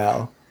really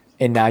well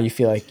and now you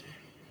feel like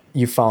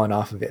you've fallen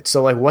off of it.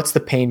 So like what's the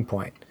pain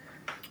point?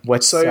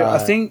 I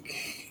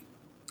think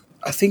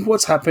I think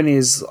what's happened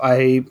is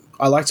I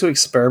like to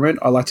experiment.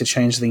 I like to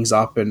change things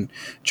up and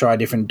try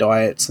different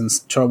diets and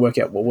try to work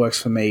out what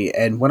works for me.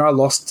 And when I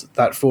lost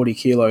that 40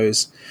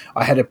 kilos,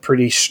 I had a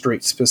pretty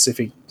strict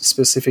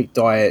specific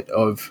diet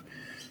of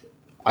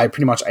I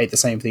pretty much ate the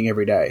same thing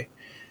every day.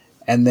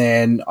 And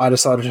then I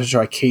decided to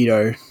try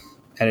keto,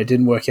 and it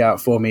didn't work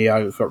out for me.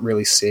 I got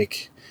really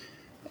sick.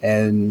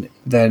 And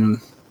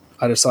then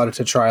I decided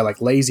to try like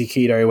lazy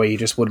keto, where you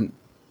just wouldn't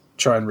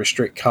try and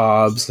restrict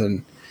carbs,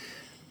 and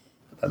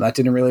that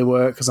didn't really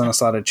work because then I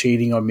started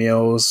cheating on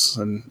meals,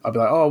 and I'd be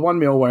like, oh, one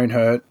meal won't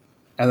hurt.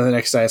 And then the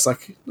next day it's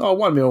like, oh,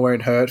 one meal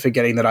won't hurt,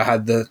 forgetting that I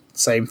had the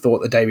same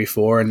thought the day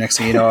before. And next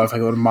thing you know, I've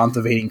got a month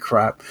of eating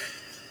crap.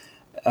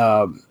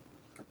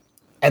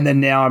 And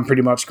then now I'm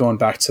pretty much gone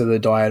back to the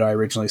diet I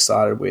originally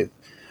started with.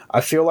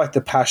 I feel like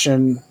the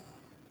passion,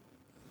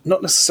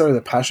 not necessarily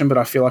the passion, but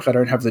I feel like I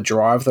don't have the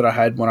drive that I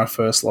had when I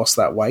first lost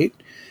that weight,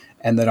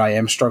 and that I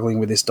am struggling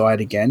with this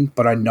diet again.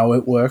 But I know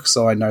it works,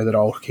 so I know that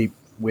I'll keep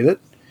with it.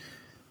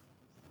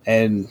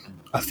 And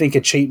I think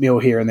a cheat meal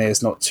here and there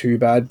is not too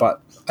bad,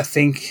 but I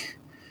think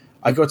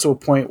I got to a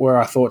point where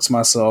I thought to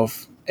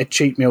myself, a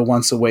cheat meal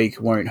once a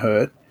week won't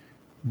hurt,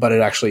 but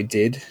it actually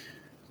did,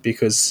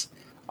 because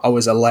I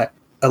was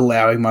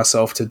allowing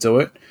myself to do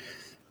it.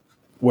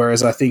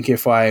 Whereas I think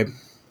if I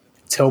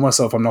tell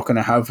myself I'm not going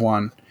to have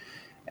one,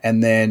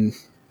 and then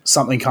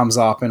something comes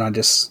up and I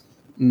just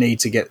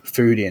need to get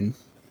food in,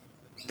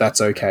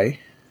 that's okay.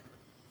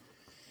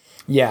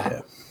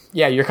 Yeah.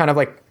 You're kind of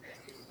like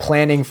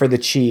planning for the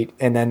cheat,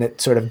 and then it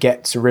sort of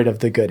gets rid of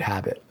the good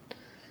habit.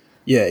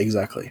 Yeah,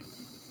 exactly.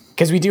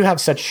 Because we do have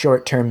such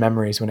short-term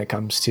memories when it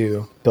comes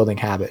to building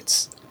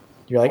habits.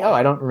 You're like, oh,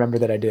 I don't remember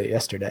that I did it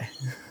yesterday.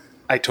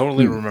 I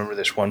totally remember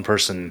this one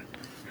person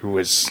who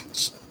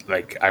was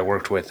like I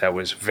worked with that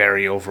was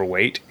very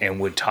overweight and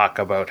would talk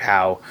about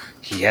how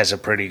he has a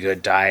pretty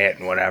good diet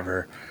and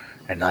whatever,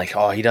 and like,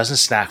 oh, he doesn't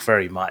snack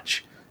very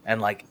much,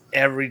 and like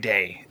every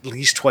day, at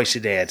least twice a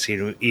day, I'd see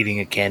him eating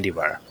a candy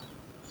bar,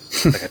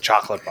 like a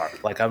chocolate bar.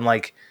 Like I'm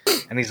like,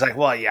 and he's like,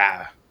 well,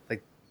 yeah,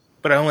 like,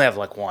 but I only have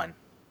like one.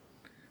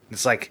 And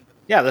it's like,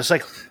 yeah, there's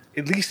like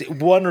at least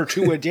one or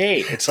two a day.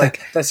 It's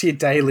like that's your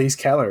daily's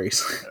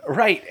calories.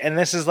 Right. And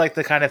this is like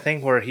the kind of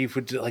thing where he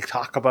would like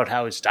talk about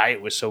how his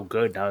diet was so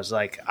good. And I was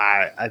like,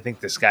 I think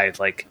this guy is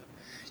like,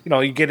 you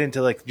know, you get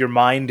into like your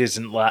mind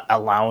isn't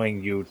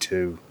allowing you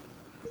to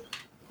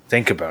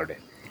think about it.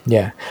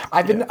 Yeah.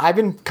 I've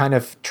been kind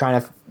of trying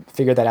to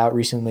figure that out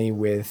recently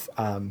with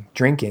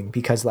drinking,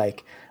 because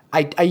like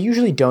I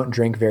usually don't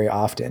drink very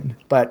often,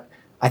 but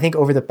I think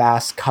over the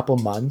past couple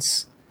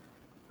months,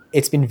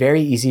 it's been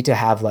very easy to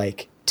have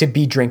like, to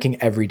be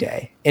drinking every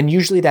day. And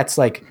usually that's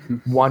like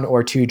 1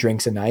 or 2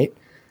 drinks a night.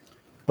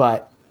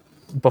 But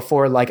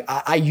before, like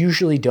I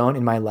usually don't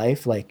in my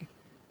life, like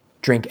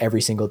drink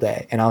every single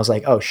day. And I was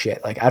like, oh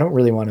shit, like I don't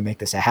really want to make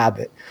this a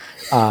habit.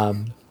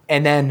 And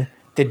then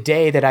the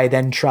day that I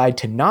then tried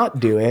to not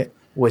do it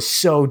was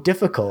so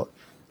difficult,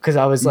 because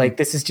I was like,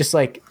 this is just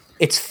like,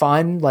 it's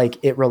fun. Like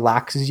it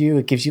relaxes you.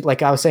 It gives you,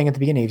 like I was saying at the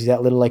beginning, it gives you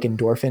that little like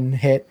endorphin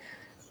hit.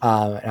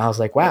 And I was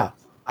like, wow,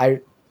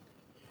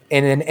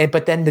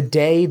 but then the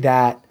day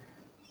that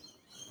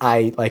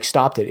I like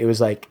stopped it, it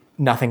was like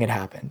nothing had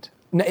happened.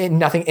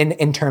 Nothing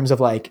in terms of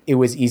like, it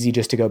was easy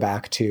just to go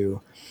back to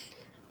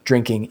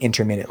drinking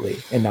intermittently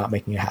and not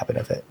making a habit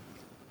of it.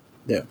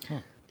 Yeah.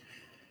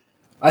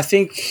 I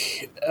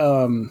think,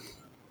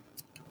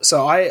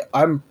 so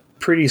I'm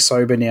pretty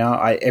sober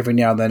now. Every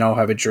now and then I'll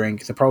have a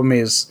drink. The problem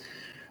is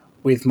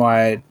with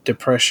my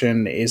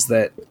depression is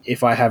that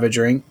if I have a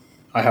drink,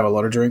 I have a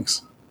lot of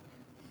drinks,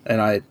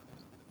 and I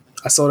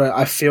feel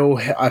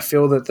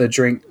that the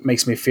drink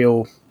makes me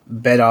feel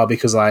better,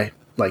 because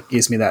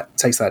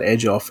takes that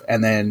edge off,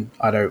 and then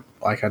I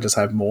just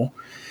have more.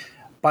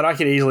 But I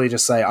could easily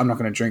just say I'm not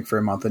going to drink for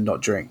a month and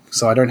not drink,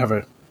 so I don't have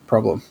a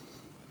problem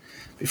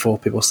before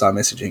people start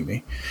messaging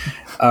me.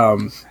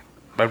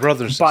 My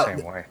brother's the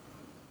same way.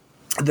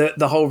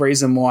 The whole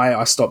reason why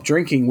I stopped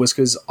drinking was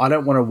because I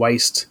don't want to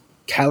waste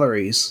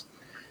calories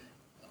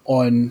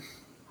on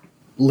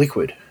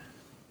liquid.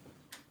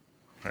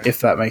 Right.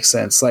 If that makes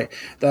sense. Like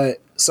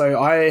so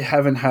I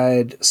haven't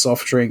had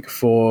soft drink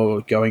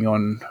for going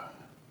on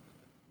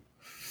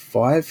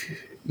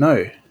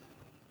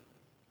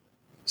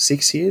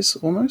 6 years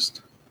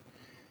almost.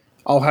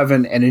 I'll have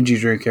an energy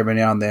drink every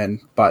now and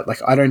then, but like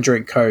I don't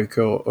drink Coke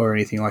or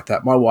anything like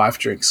that. My wife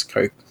drinks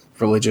Coke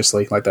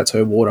religiously, like that's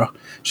her water.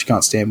 She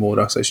can't stand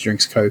water, so she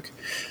drinks Coke.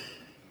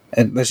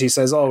 And then she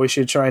says, oh, we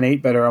should try and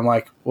eat better. I'm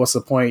like, what's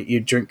the point?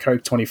 You drink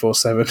Coke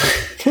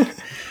 24/7.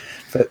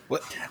 But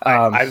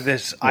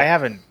I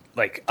haven't,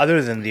 like,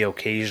 other than the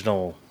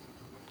occasional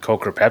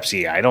Coke or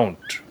Pepsi, I don't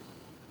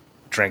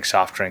drink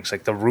soft drinks.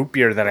 Like the root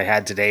beer that I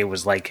had today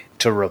was like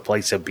to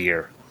replace a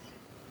beer.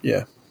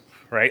 Yeah.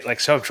 Right? Like,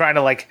 so I'm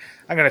going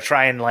to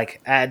try and like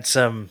add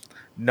some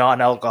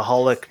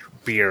non-alcoholic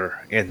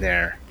beer in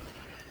there.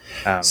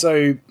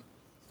 So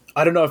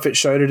I don't know if it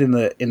showed it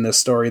in the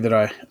story that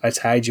I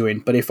tagged you in,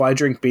 but if I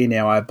drink beer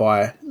now, I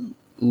buy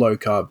low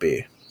carb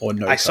beer. or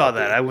no. I saw carb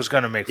that. beer. I was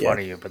going to make fun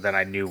of you, but then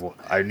I knew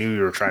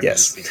you were trying to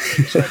just be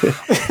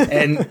good.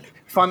 And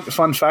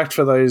fun fact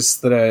for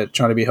those that are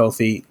trying to be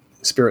healthy,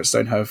 spirits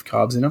don't have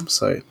carbs in them,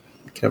 so you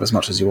can have as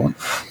much as you want.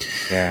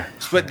 Yeah,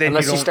 but then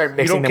Unless you start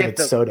mixing them with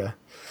soda.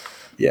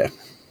 Yeah.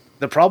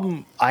 The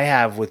problem I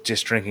have with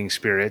just drinking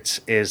spirits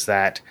is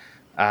that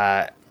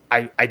I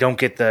don't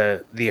get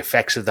the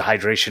effects of the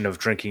hydration of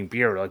drinking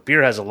beer. Like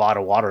beer has a lot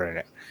of water in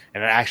it,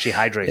 and it actually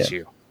hydrates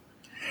you.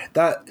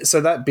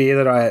 That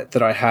beer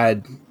that I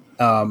had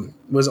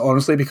was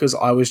honestly because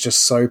I was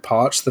just so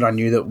parched that I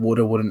knew that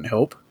water wouldn't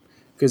help.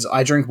 Because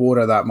I drink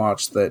water that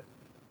much that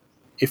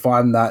if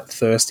I'm that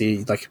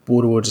thirsty, like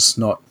water will just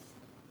not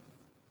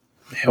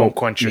help. Won't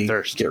quench your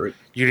thirst. Get rid.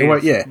 You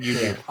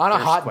need, On a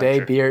hot day,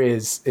 beer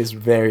is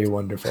very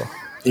wonderful.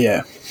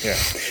 Yeah.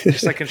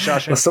 Just like in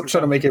Shawshank. Let's stop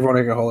trying to make everyone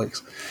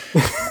alcoholics.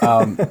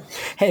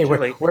 Hey,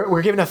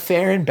 we're giving a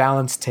fair and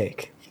balanced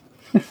take.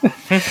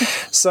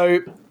 So,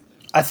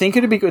 I think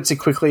it'd be good to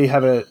quickly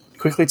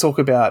talk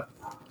about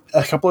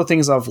a couple of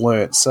things I've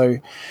learned. So,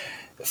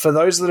 for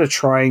those that are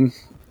trying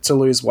to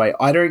lose weight,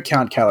 I don't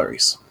count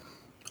calories.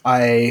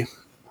 I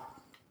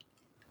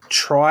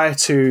try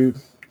to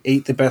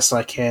eat the best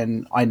I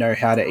can. I know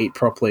how to eat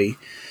properly.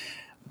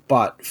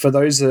 But for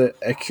those that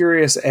are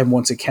curious and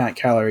want to count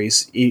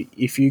calories,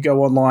 if you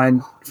go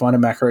online, find a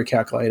macro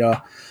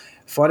calculator,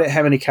 find out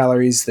how many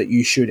calories that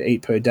you should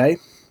eat per day,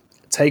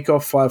 take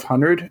off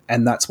 500,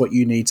 and that's what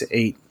you need to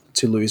eat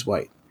to lose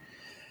weight.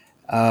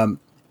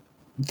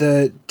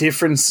 The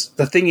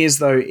thing is,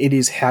 though, it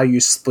is how you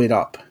split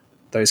up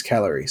those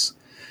calories.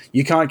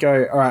 You can't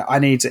go, all right, I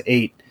need to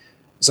eat.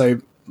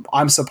 So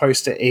I'm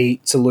supposed to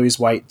eat to lose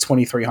weight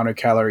 2,300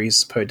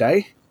 calories per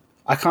day.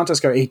 I can't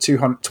just go eat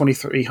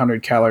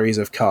 2,300 calories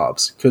of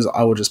carbs because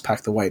I will just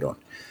pack the weight on.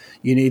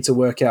 You need to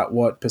work out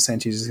what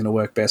percentage is going to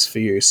work best for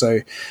you.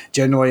 So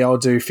generally I'll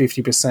do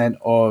 50%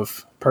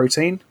 of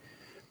protein,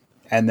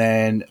 and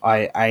then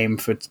I aim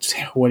for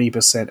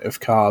 20% of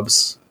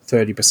carbs,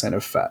 30%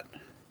 of fat.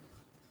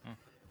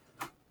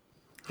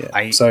 Yeah.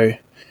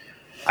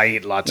 I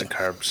eat lots of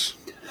carbs.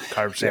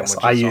 Carb sandwiches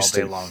I used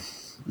all day to. long.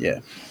 Yeah.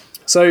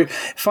 So,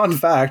 fun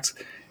fact,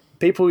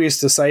 people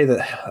used to say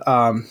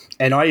that,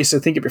 and I used to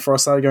think it before I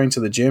started going to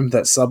the gym,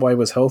 that Subway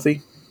was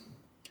healthy.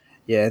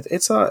 Yeah,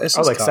 it's just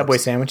like carbs. Subway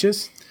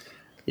sandwiches?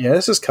 Yeah,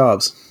 it's just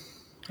carbs.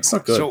 It's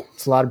not good. So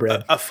It's a lot of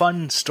bread. a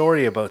fun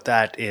story about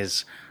that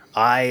is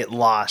my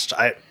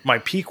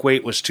peak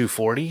weight was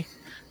 240,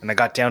 and I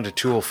got down to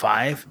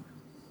 205,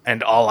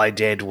 and all I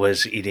did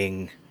was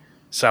eating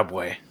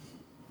Subway.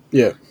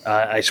 Yeah.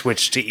 I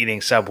switched to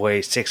eating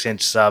Subway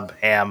 6-inch sub,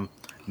 ham,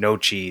 no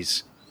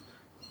cheese,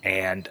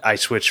 and I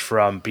switched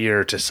from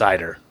beer to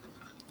cider,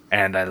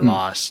 and I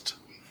lost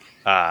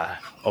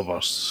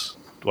almost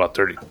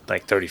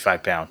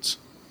 35 pounds.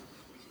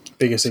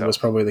 Biggest thing was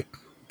probably the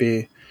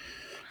beer.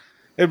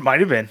 It might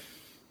have been.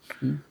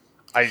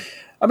 I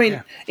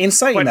mean, in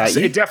saying But that,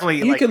 it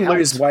definitely, you can helped.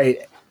 lose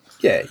weight.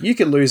 Yeah, you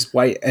can lose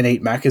weight and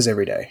eat Maccas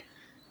every day.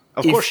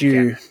 Of course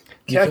you can.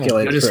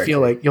 calculate You'll it just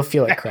correctly. you'll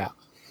feel like crap.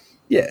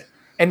 Yeah.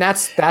 And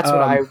that's what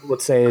I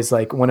would say is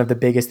like one of the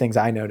biggest things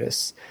I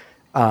notice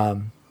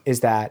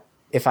is that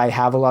if I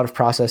have a lot of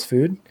processed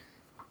food,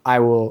 I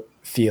will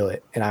feel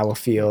it and I will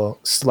feel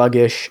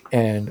sluggish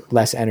and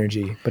less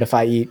energy. But if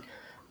I eat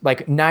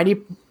like 90,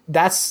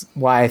 that's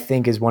why I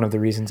think is one of the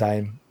reasons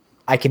I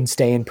can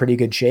stay in pretty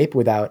good shape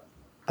without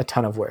a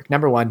ton of work.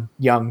 Number one,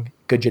 young,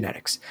 good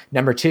genetics.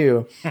 Number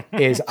two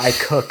is I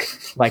cook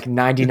like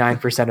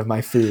 99% of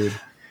my food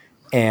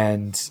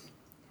and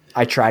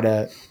I try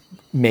to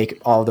make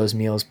all those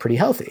meals pretty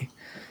healthy.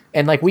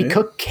 And like we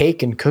cook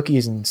cake and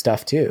cookies and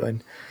stuff too.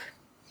 And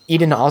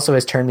Eden also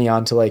has turned me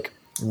on to like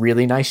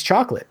really nice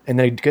chocolate. And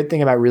the good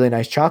thing about really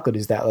nice chocolate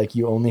is that like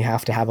you only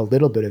have to have a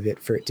little bit of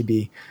it for it to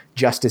be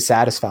just as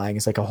satisfying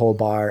as like a whole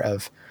bar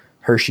of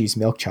Hershey's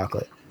milk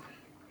chocolate.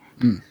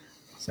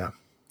 So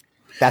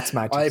that's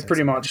my 2 I cents.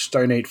 pretty much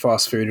don't eat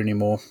fast food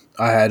anymore.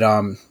 I had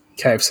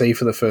KFC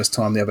for the first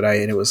time the other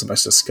day, and it was the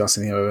most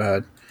disgusting thing I've ever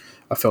had.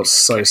 I felt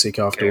so sick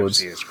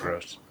afterwards. KFC is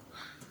gross.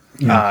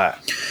 Yeah.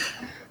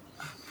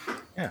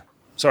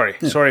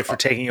 Sorry for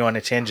taking you on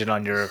a tangent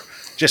on your.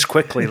 Just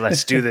quickly,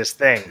 let's do this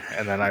thing,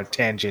 and then I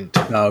tangent.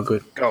 No,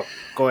 good. Go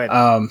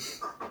ahead.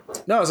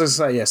 No, I was going to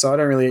say, yeah, so I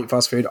don't really eat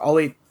fast food. I'll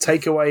eat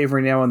takeaway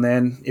every now and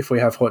then if we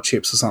have hot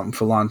chips or something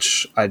for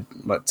lunch. Like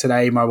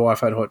today, my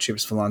wife had hot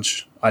chips for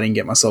lunch. I didn't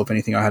get myself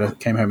anything.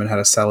 Came home and had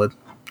a salad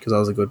because I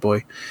was a good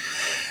boy.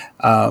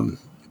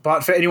 But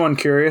for anyone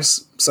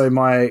curious, so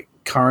my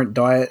current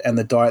diet and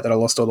the diet that I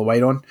lost all the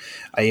weight on,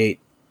 I eat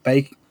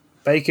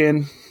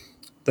bacon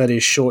that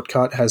is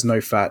shortcut, has no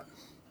fat.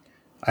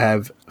 I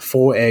have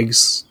 4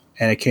 eggs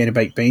and a can of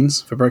baked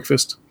beans for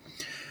breakfast.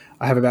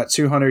 I have about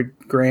 200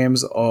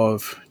 grams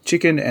of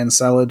chicken and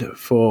salad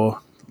for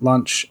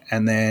lunch,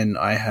 and then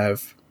I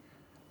have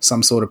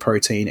some sort of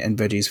protein and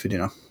veggies for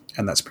dinner,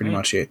 and that's pretty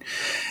much it.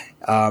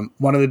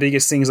 One of the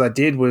biggest things I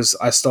did was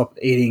I stopped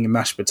eating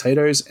mashed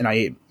potatoes, and I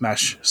eat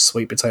mashed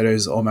sweet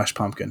potatoes or mashed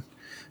pumpkin,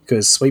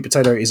 because sweet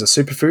potato is a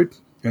superfood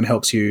and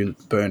helps you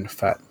burn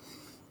fat.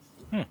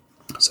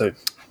 So,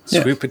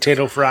 yeah. Sweet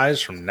potato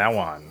fries from now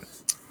on.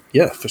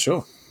 Yeah, for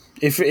sure.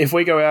 If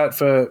we go out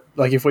for,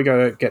 like, if we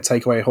go to get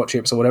takeaway hot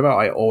chips or whatever,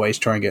 I always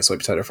try and get sweet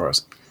potato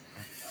fries.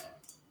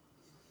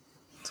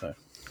 So,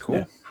 Cool.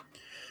 Yeah.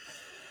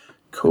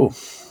 Cool.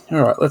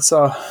 All right, let's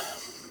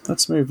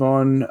move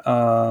on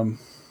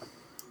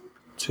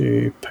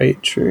to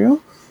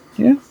Patreon.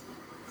 Yeah.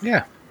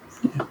 Yeah.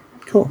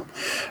 Cool.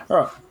 All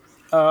right.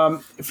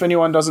 If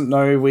anyone doesn't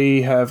know,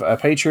 we have a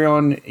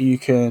Patreon. You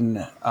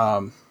can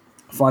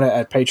find it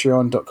at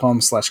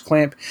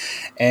patreon.com/clamp.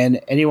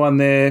 And anyone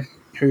there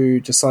who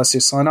decides to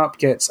sign up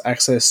gets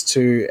access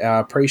to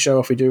our pre-show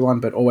if we do one,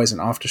 but always an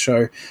after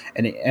show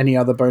and any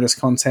other bonus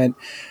content.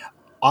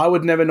 I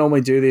would never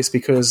normally do this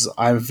because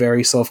I'm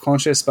very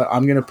self-conscious, but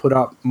I'm going to put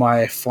up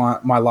my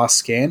last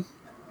scan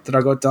that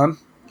I got done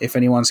if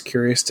anyone's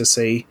curious to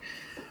see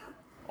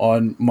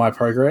on my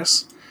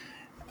progress.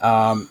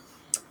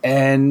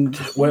 And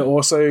we're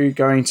also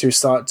going to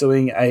start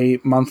doing a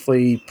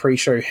monthly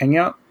pre-show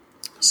hangout.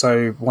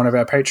 So one of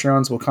our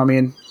Patreons will come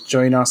in,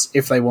 join us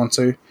if they want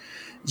to,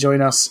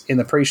 join us in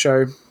the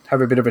pre-show,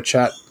 have a bit of a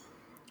chat,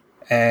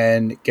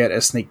 and get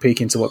a sneak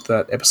peek into what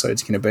that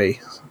episode's going to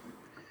be.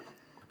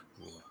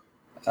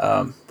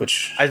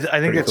 Which I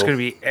think it's going to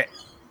be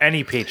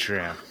any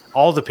Patreon.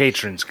 All the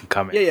patrons can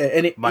come in.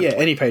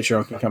 Any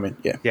Patreon can come in.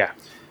 Yeah.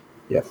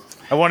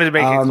 I wanted to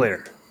make it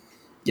clear.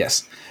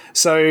 Yes.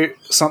 So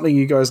something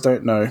you guys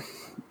don't know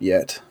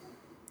yet.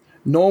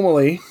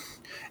 Normally,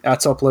 our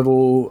top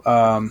level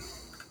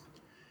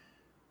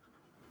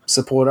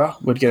supporter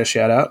would get a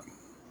shout out.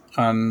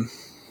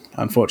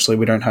 Unfortunately,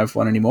 we don't have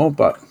one anymore,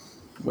 but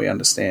we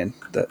understand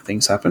that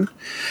things happen.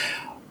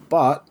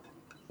 But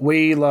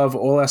we love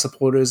all our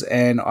supporters,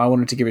 and I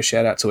wanted to give a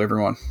shout out to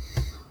everyone.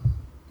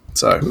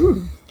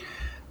 So,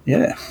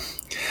 yeah.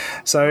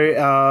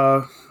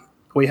 So,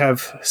 we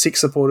have 6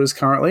 supporters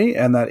currently,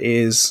 and that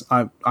is,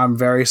 I'm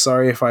very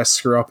sorry if I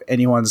screw up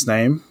anyone's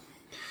name.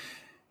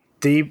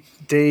 Dean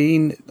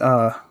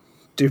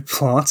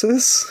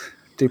Duplantis?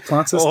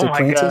 Oh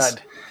my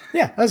God.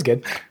 Yeah, that was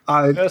good.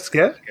 That's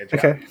good. Good job.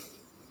 Okay,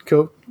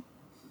 cool.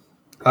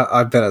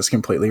 I bet it's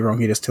completely wrong.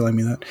 You're just telling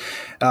me that.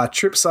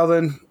 Trip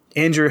Southern,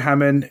 Andrew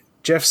Hammond,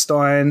 Jeff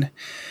Stein,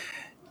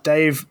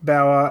 Dave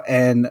Bauer,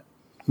 and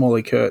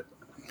Morley Kurt,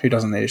 who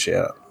doesn't need a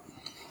shout out.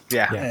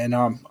 Yeah. And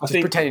I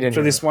think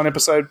for this one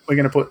episode, we're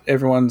going to put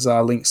everyone's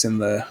links in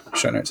the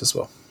show notes as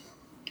well.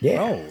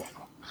 Yeah. Oh,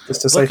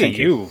 just to say thank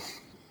you.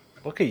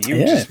 Look at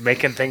you just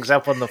making things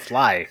up on the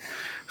fly.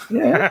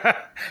 Yeah.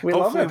 We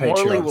love our Hopefully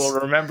Morley Patreons.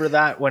 will remember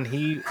that when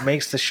he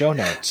makes the show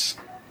notes.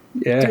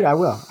 Yeah. Dude, I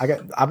will. I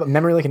got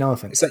memory like an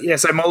elephant. So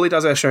Molly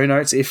does our show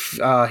notes. If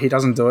he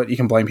doesn't do it, you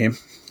can blame him.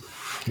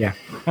 Yeah.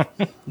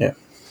 Yeah.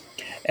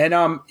 And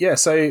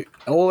so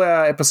all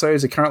our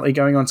episodes are currently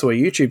going onto a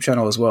YouTube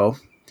channel as well.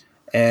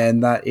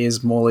 And that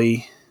is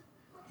Morley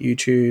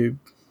YouTube.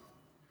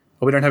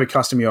 Well, we don't have a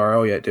custom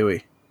URL yet, do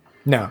we?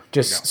 No,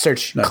 just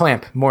search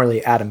Clamp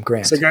Morley Adam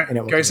Grant. So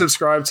go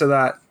subscribe to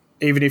that,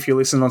 even if you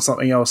listen on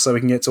something else, so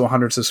we can get to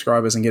 100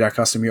 subscribers and get our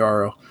custom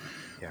URL.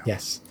 Yeah.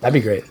 Yes, that'd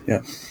be great.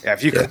 Yeah. Yeah.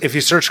 If you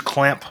search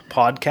Clamp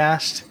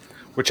Podcast,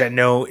 which I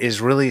know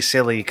is really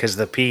silly because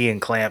the P in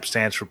Clamp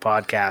stands for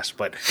podcast,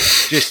 but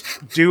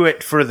just do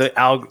it for the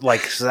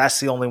so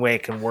that's the only way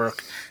it can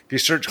work. If you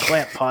search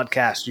Clamp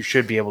Podcast, you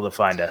should be able to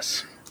find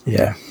us.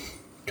 Yeah.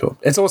 Cool.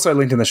 It's also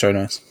linked in the show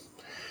notes.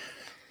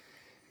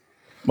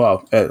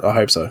 Well, I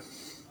hope so.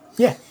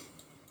 Yeah.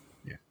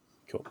 Yeah.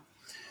 Cool.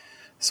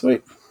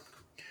 Sweet.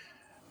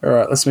 All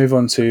right, let's move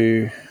on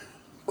to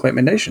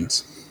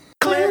Clampmendations.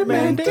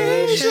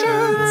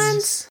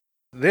 Clampmendations.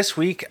 This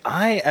week,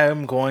 I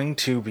am going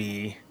to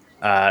be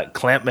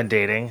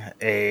clampmendating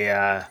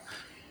a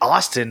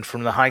Austin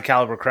from the High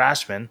Caliber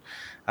Craftsman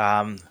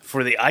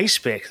for the ice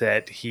pick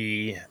that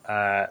he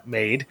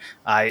made.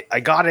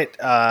 I got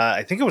it,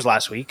 I think it was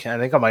last week. I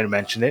think I might have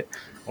mentioned it,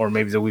 or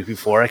maybe the week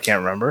before. I can't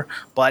remember.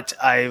 But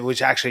I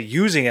was actually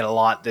using it a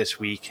lot this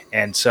week,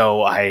 and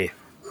so I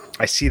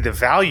see the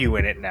value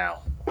in it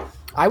now.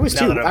 I was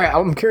too.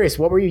 I'm curious,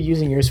 what were you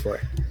using yours for?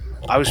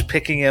 I was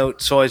picking out,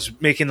 so I was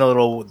making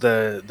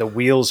the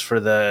wheels for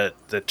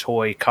the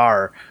toy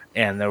car,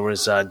 and there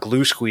was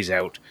glue squeeze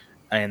out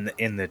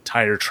in the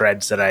tire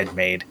treads that I'd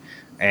made,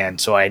 and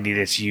so I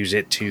needed to use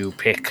it to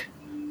pick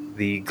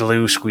the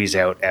glue squeeze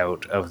out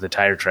of the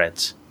tire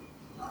treads.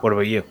 What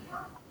about you?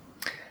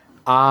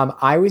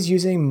 I was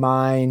using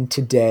mine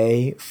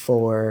today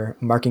for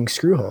marking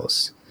screw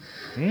holes,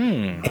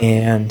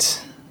 and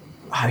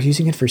I was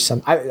using it for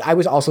some. I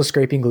was also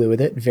scraping glue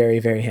with it. Very,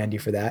 very handy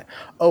for that.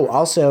 Oh,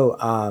 also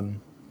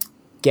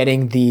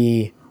getting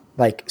the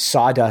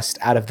sawdust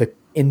out of the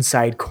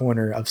inside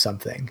corner of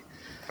something.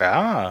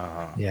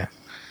 Ah, yeah.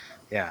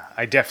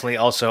 I definitely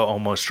also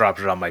almost dropped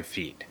it on my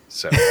feet.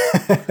 So,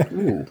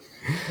 Ooh,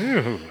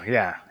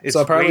 yeah. It's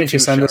so apparently, if you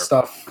send us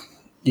sharp. stuff,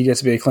 you get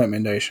to be a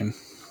Clampmendation.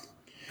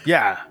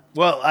 Yeah.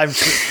 Well, I'm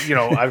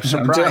surprised. I'm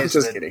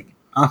just kidding.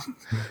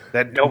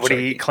 That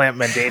nobody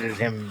Clampmendated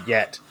him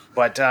yet.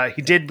 But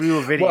he did do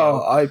a video.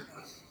 Well,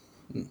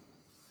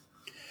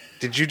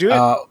 Did you do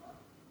it?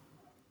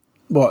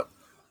 What?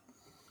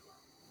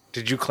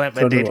 Did you clamp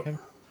So do mandate what? him?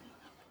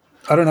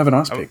 I don't have an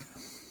ice pick.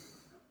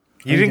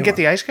 You didn't get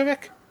the ice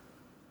pick?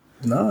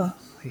 No.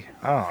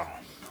 Oh,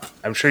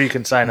 I'm sure you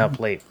can sign up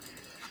late.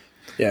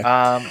 Yeah.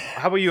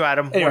 How about you,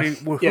 Adam? Anyway,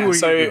 who are you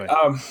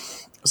doing?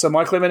 So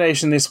my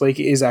elimination this week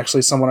is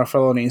actually someone I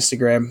follow on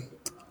Instagram.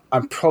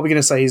 I'm probably going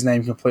to say his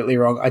name completely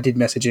wrong. I did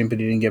message him, but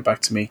he didn't get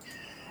back to me.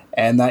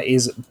 And that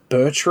is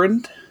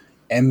Bertrand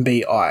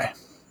MBI.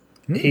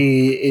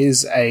 He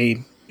is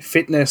a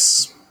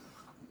fitness,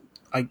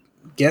 I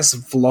guess,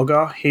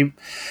 vlogger.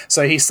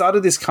 He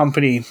started this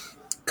company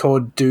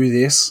called Do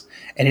This,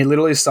 and he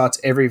literally starts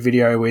every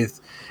video with,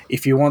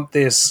 if you want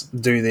this,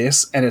 do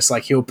this. And it's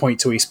like he'll point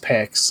to his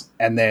pecs,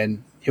 and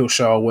then he'll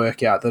show a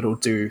workout that'll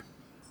do,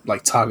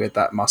 like, target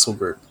that muscle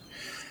group.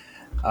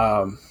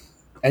 And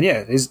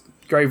yeah, his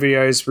great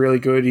videos, really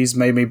good. He's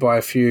made me buy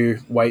a few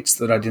weights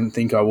that I didn't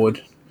think I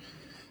would.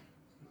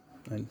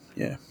 And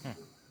yeah.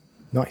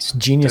 Nice.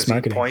 Genius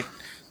marketing.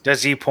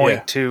 Does he point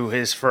Yeah. to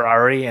his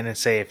Ferrari and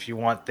say, if you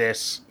want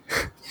this,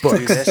 do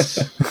Books.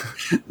 this?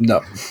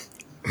 No.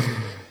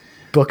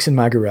 Books in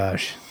my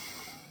garage.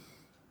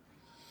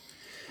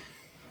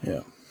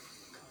 Yeah.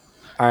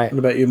 All right. What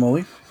about you,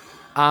 Molly?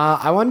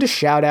 I wanted to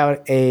shout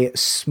out a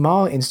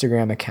small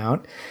Instagram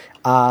account.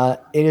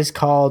 It is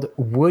called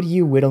Would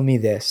You Whittle Me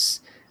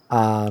This?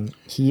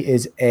 He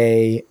is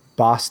a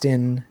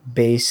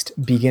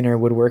Boston-based beginner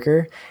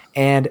woodworker,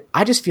 and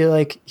I just feel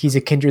like he's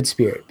a kindred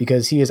spirit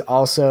because he is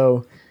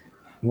also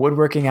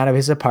woodworking out of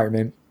his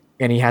apartment,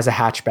 and he has a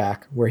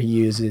hatchback which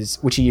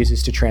he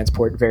uses to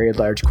transport very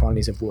large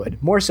quantities of wood,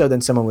 more so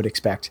than someone would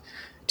expect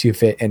to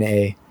fit in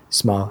a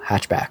small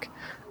hatchback.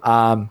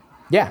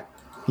 Yeah,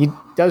 he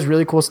does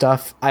really cool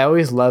stuff. I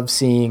always love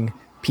seeing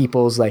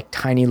people's like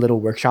tiny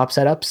little workshop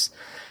setups.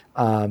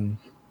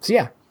 So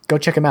yeah, go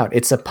check him out.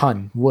 It's a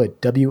pun,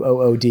 wood,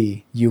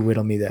 WOOD, you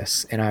whittle me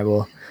this, and I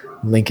will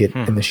link it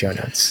in the show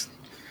notes.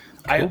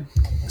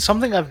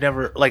 Something I've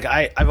never, like,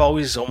 I've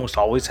almost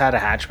always had a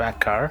hatchback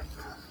car,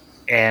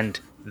 and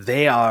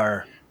they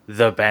are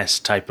the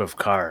best type of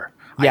car.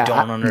 Yeah, I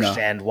don't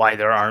understand why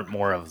there aren't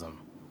more of them.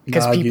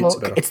 Because Nah, people, Utes are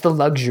better. it's the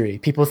luxury.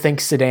 People think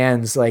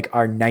sedans like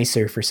are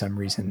nicer for some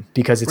reason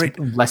because it's Right.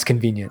 less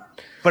convenient.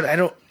 But I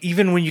don't,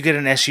 even when you get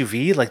an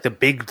SUV, like the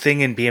big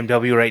thing in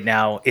BMW right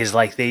now is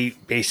like they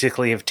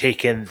basically have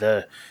taken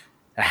the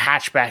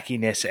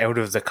hatchbackiness out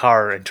of the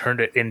car and turned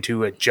it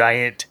into a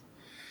giant,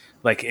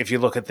 like if you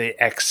look at the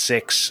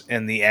X6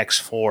 and the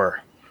X4,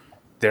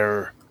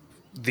 they're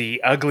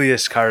the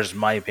ugliest cars in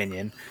my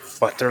opinion,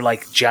 but they're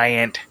like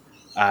giant,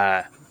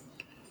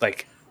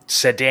 like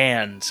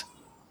sedans.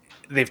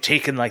 They've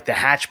taken like the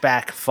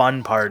hatchback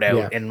fun part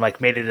out and like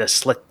made it a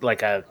slick,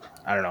 like a,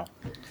 I don't know.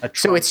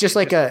 So it's just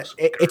like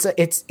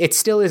it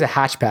still is a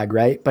hatchback,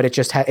 right? But it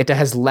just it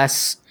has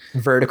less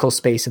vertical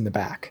space in the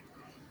back.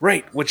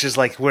 Right, which is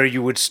like where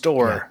you would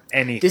store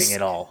anything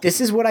at all. This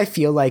is what I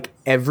feel like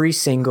every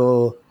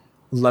single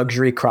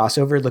luxury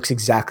crossover looks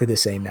exactly the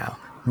same now.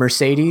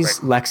 Mercedes,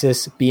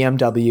 Lexus,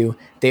 BMW,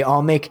 they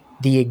all make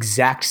the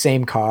exact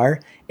same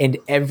car, and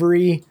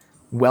every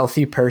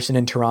wealthy person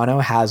in Toronto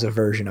has a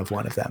version of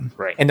one of them.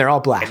 Right. And they're all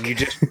black. And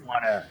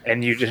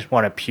you just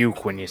wanna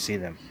puke when you see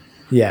them.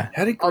 Yeah.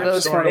 How did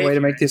Grips find a way to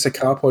make this a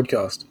car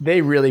podcast?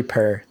 They really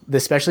purr,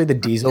 especially the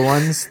diesel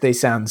ones. They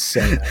sound so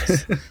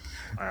nice.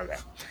 Okay.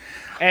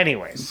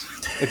 Anyways,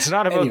 it's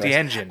not about the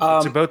engine.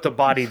 It's about the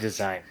body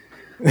design.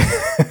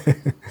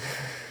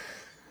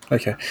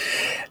 Okay.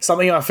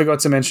 Something I forgot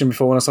to mention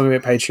before when I was talking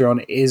about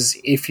Patreon is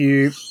if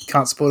you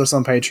can't support us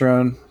on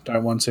Patreon,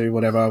 don't want to,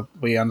 whatever,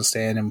 we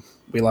understand and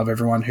we love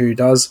everyone who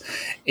does,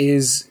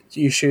 is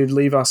you should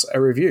leave us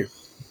a review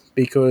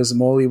because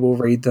Morley will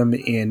read them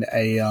in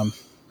a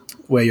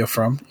where you're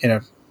from, in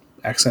an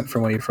accent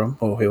from where you're from,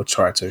 or he'll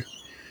try to.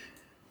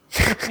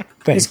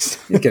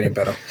 Thanks. He's getting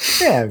better.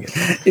 Yeah.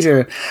 He's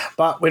getting better.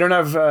 But we don't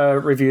have a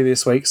review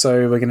this week,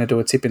 so we're going to do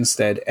a tip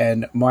instead.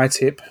 And my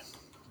tip,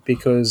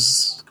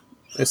 because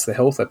it's the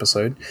health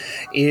episode,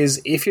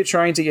 is if you're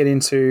trying to get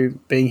into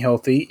being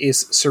healthy,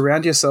 is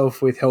surround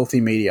yourself with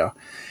healthy media.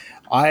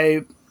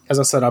 As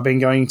I said, I've been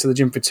going to the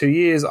gym for 2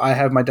 years. I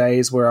have my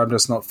days where I'm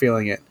just not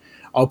feeling it.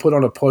 I'll put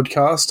on a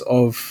podcast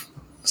of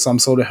some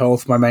sort of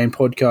health. My main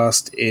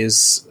podcast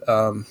is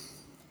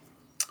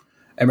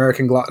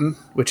American Glutton,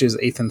 which is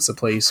Ethan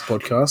Suplee's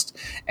podcast,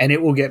 and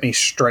it will get me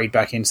straight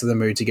back into the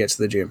mood to get to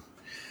the gym.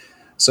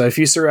 So if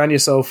you surround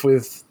yourself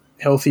with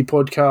healthy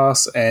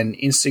podcasts and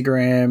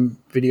Instagram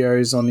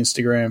videos on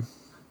Instagram,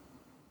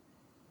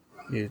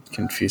 you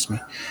confuse me.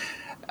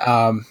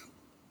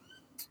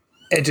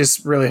 It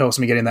just really helps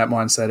me get in that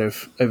mindset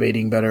of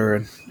eating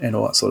better and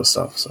all that sort of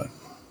stuff. So,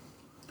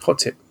 hot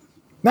tip.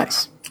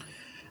 Nice.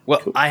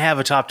 Well, I have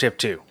a top tip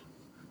too,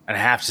 and I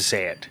have to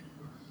say it.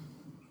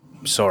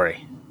 I'm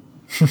sorry.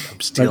 I'm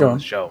stealing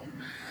the show.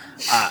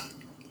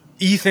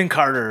 Ethan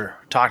Carter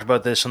talked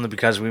about this on the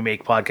Because We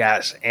Make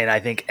podcast, and I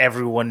think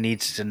everyone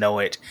needs to know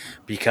it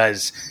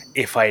because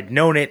if I had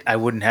known it, I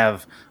wouldn't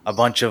have a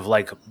bunch of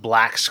like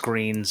black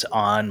screens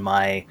on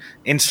my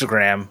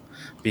Instagram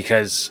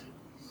because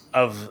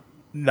of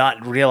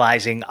not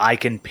realizing I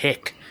can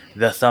pick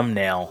the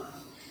thumbnail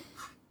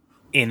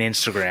in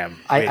Instagram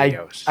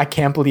videos. I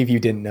can't believe you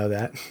didn't know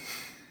that.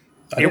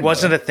 It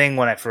wasn't a thing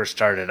when I first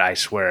started, I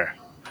swear.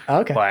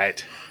 Okay.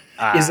 But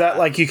is that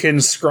like you can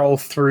scroll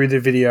through the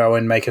video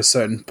and make a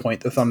certain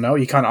point the thumbnail?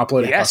 You can't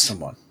upload a Yes. custom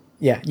one.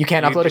 Yeah, you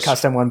can't upload a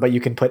custom one, but you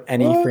can put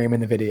any frame in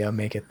the video,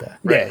 make it the.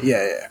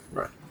 Yeah.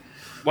 Right.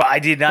 well, I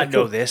did not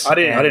know this. I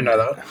didn't know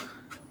that.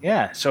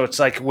 Yeah, so it's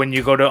like when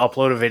you go to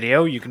upload a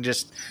video, you can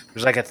just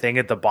there's like a thing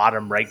at the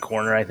bottom right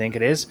corner, I think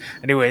it is.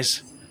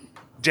 Anyways,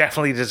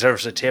 definitely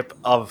deserves a tip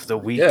of the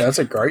week. Yeah, that's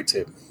a great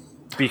tip.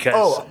 Because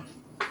Oh,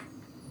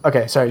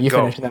 okay. Sorry, you go,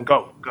 finish then.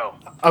 go.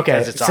 Okay,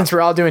 Because it's since awesome.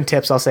 we're all doing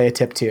tips, I'll say a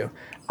tip too.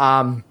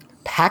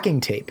 Packing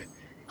tape.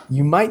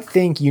 You might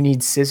think you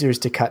need scissors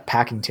to cut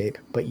packing tape,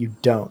 but you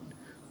don't.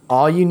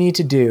 All you need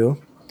to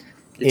do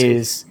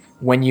is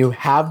when you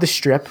have the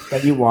strip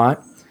that you want,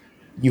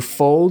 you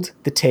fold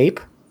the tape.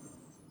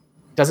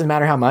 Doesn't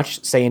matter how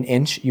much, say an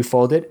inch, you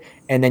fold it,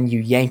 and then you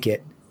yank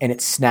it, and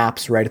it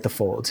snaps right at the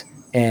fold.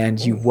 And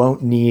you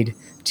won't need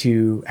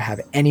to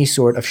have any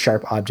sort of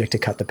sharp object to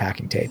cut the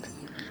packing tape.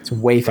 It's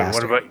way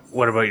faster.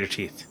 What about your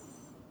teeth?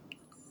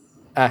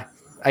 I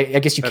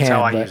guess you That's can,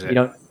 how I but use you it.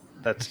 don't.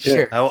 That's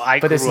Sure. how I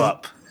But this grew is-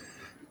 up.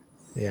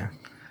 Yeah,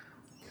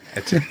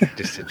 It's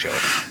just a joke.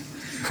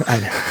 I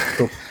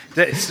know.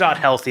 It's not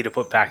healthy to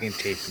put packing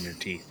tape in your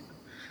teeth.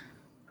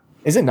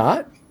 Is it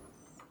not?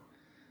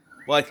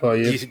 Like, Oh,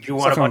 yeah. you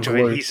want a Suck on bunch of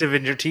glue. adhesive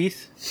in your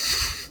teeth?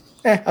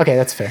 Okay,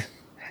 that's fair.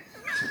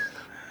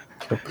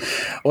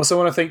 Also,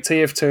 want to thank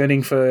TF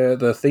Turning for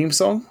the theme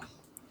song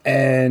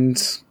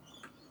and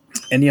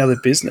any other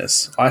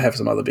business. I have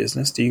some other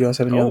business. Do you guys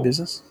have any other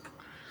business?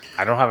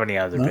 I don't have any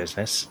other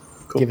business.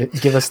 Cool.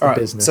 Give us the All right.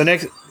 business.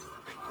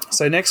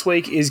 So next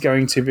week is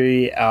going to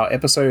be our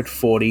episode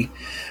 40.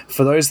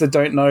 For those that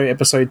don't know,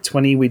 episode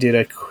 20 we did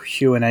a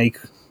Q&A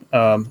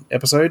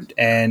episode,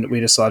 and we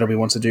decided we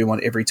want to do one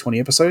every 20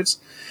 episodes.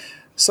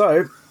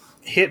 So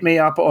hit me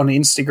up on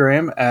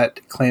Instagram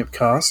at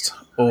Clampcast,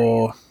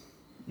 or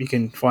you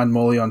can find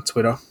Molly on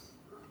Twitter,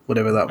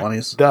 whatever that one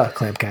is, The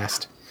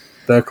Clampcast.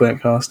 the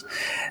Clampcast,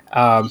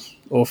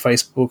 or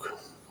Facebook,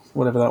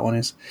 whatever that one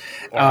is.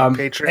 Or on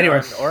Patreon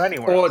anyway, or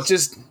anywhere or else.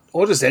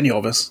 just any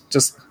of us.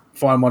 Just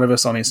find one of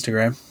us on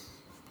Instagram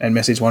and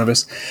message one of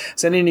us.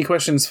 Send in any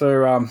questions for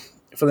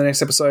the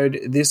next episode.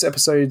 This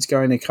episode's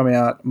going to come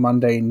out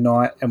Monday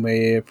night, and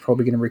we're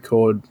probably going to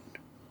record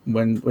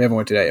when we haven't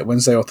worked today,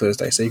 Wednesday or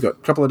Thursday. So you've got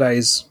a couple of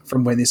days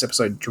from when this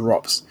episode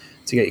drops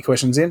to get your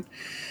questions in,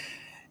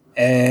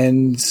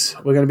 and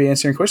we're going to be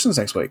answering questions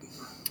next week.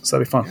 So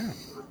that'll be fun. Yeah.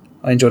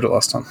 I enjoyed it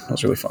last time. It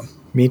was really fun.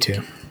 Me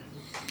too.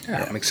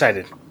 Yeah, I'm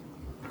excited.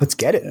 Let's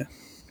get it.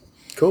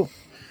 Cool.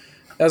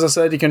 As I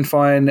said, you can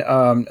find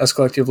us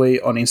collectively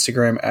on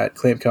Instagram at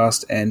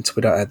Clampcast and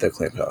Twitter at The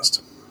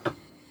Clampcast.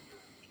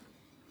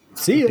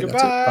 See you.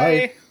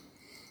 Goodbye.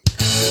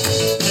 Bye.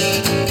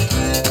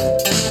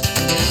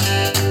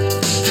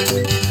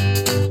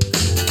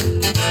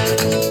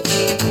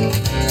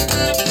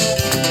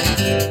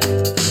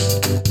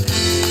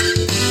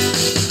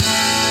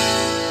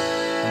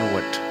 I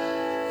wonder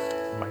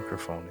what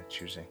microphone it's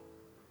using.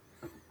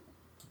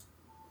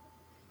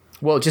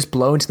 Well, just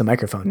blow into the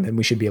microphone, then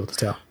we should be able to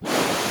tell.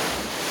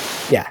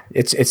 Yeah,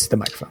 it's the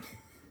microphone.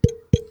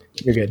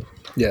 You're good.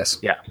 Yes.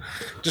 Yeah,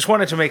 just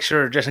wanted to make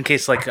sure, just in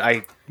case, like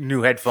I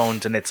new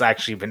headphones and it's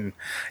actually been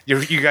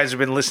you guys have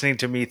been listening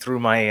to me through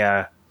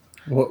my.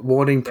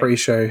 Warning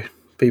pre-show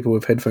people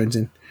with headphones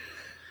in.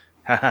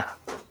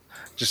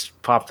 Just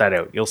pop that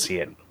out. You'll see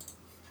it.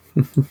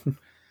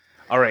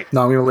 All right.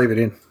 No, I'm going to leave it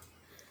in.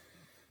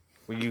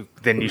 Well, you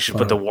should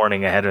put the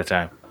warning ahead of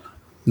time.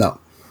 No.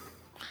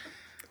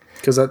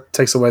 Because that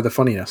takes away the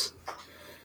funniness.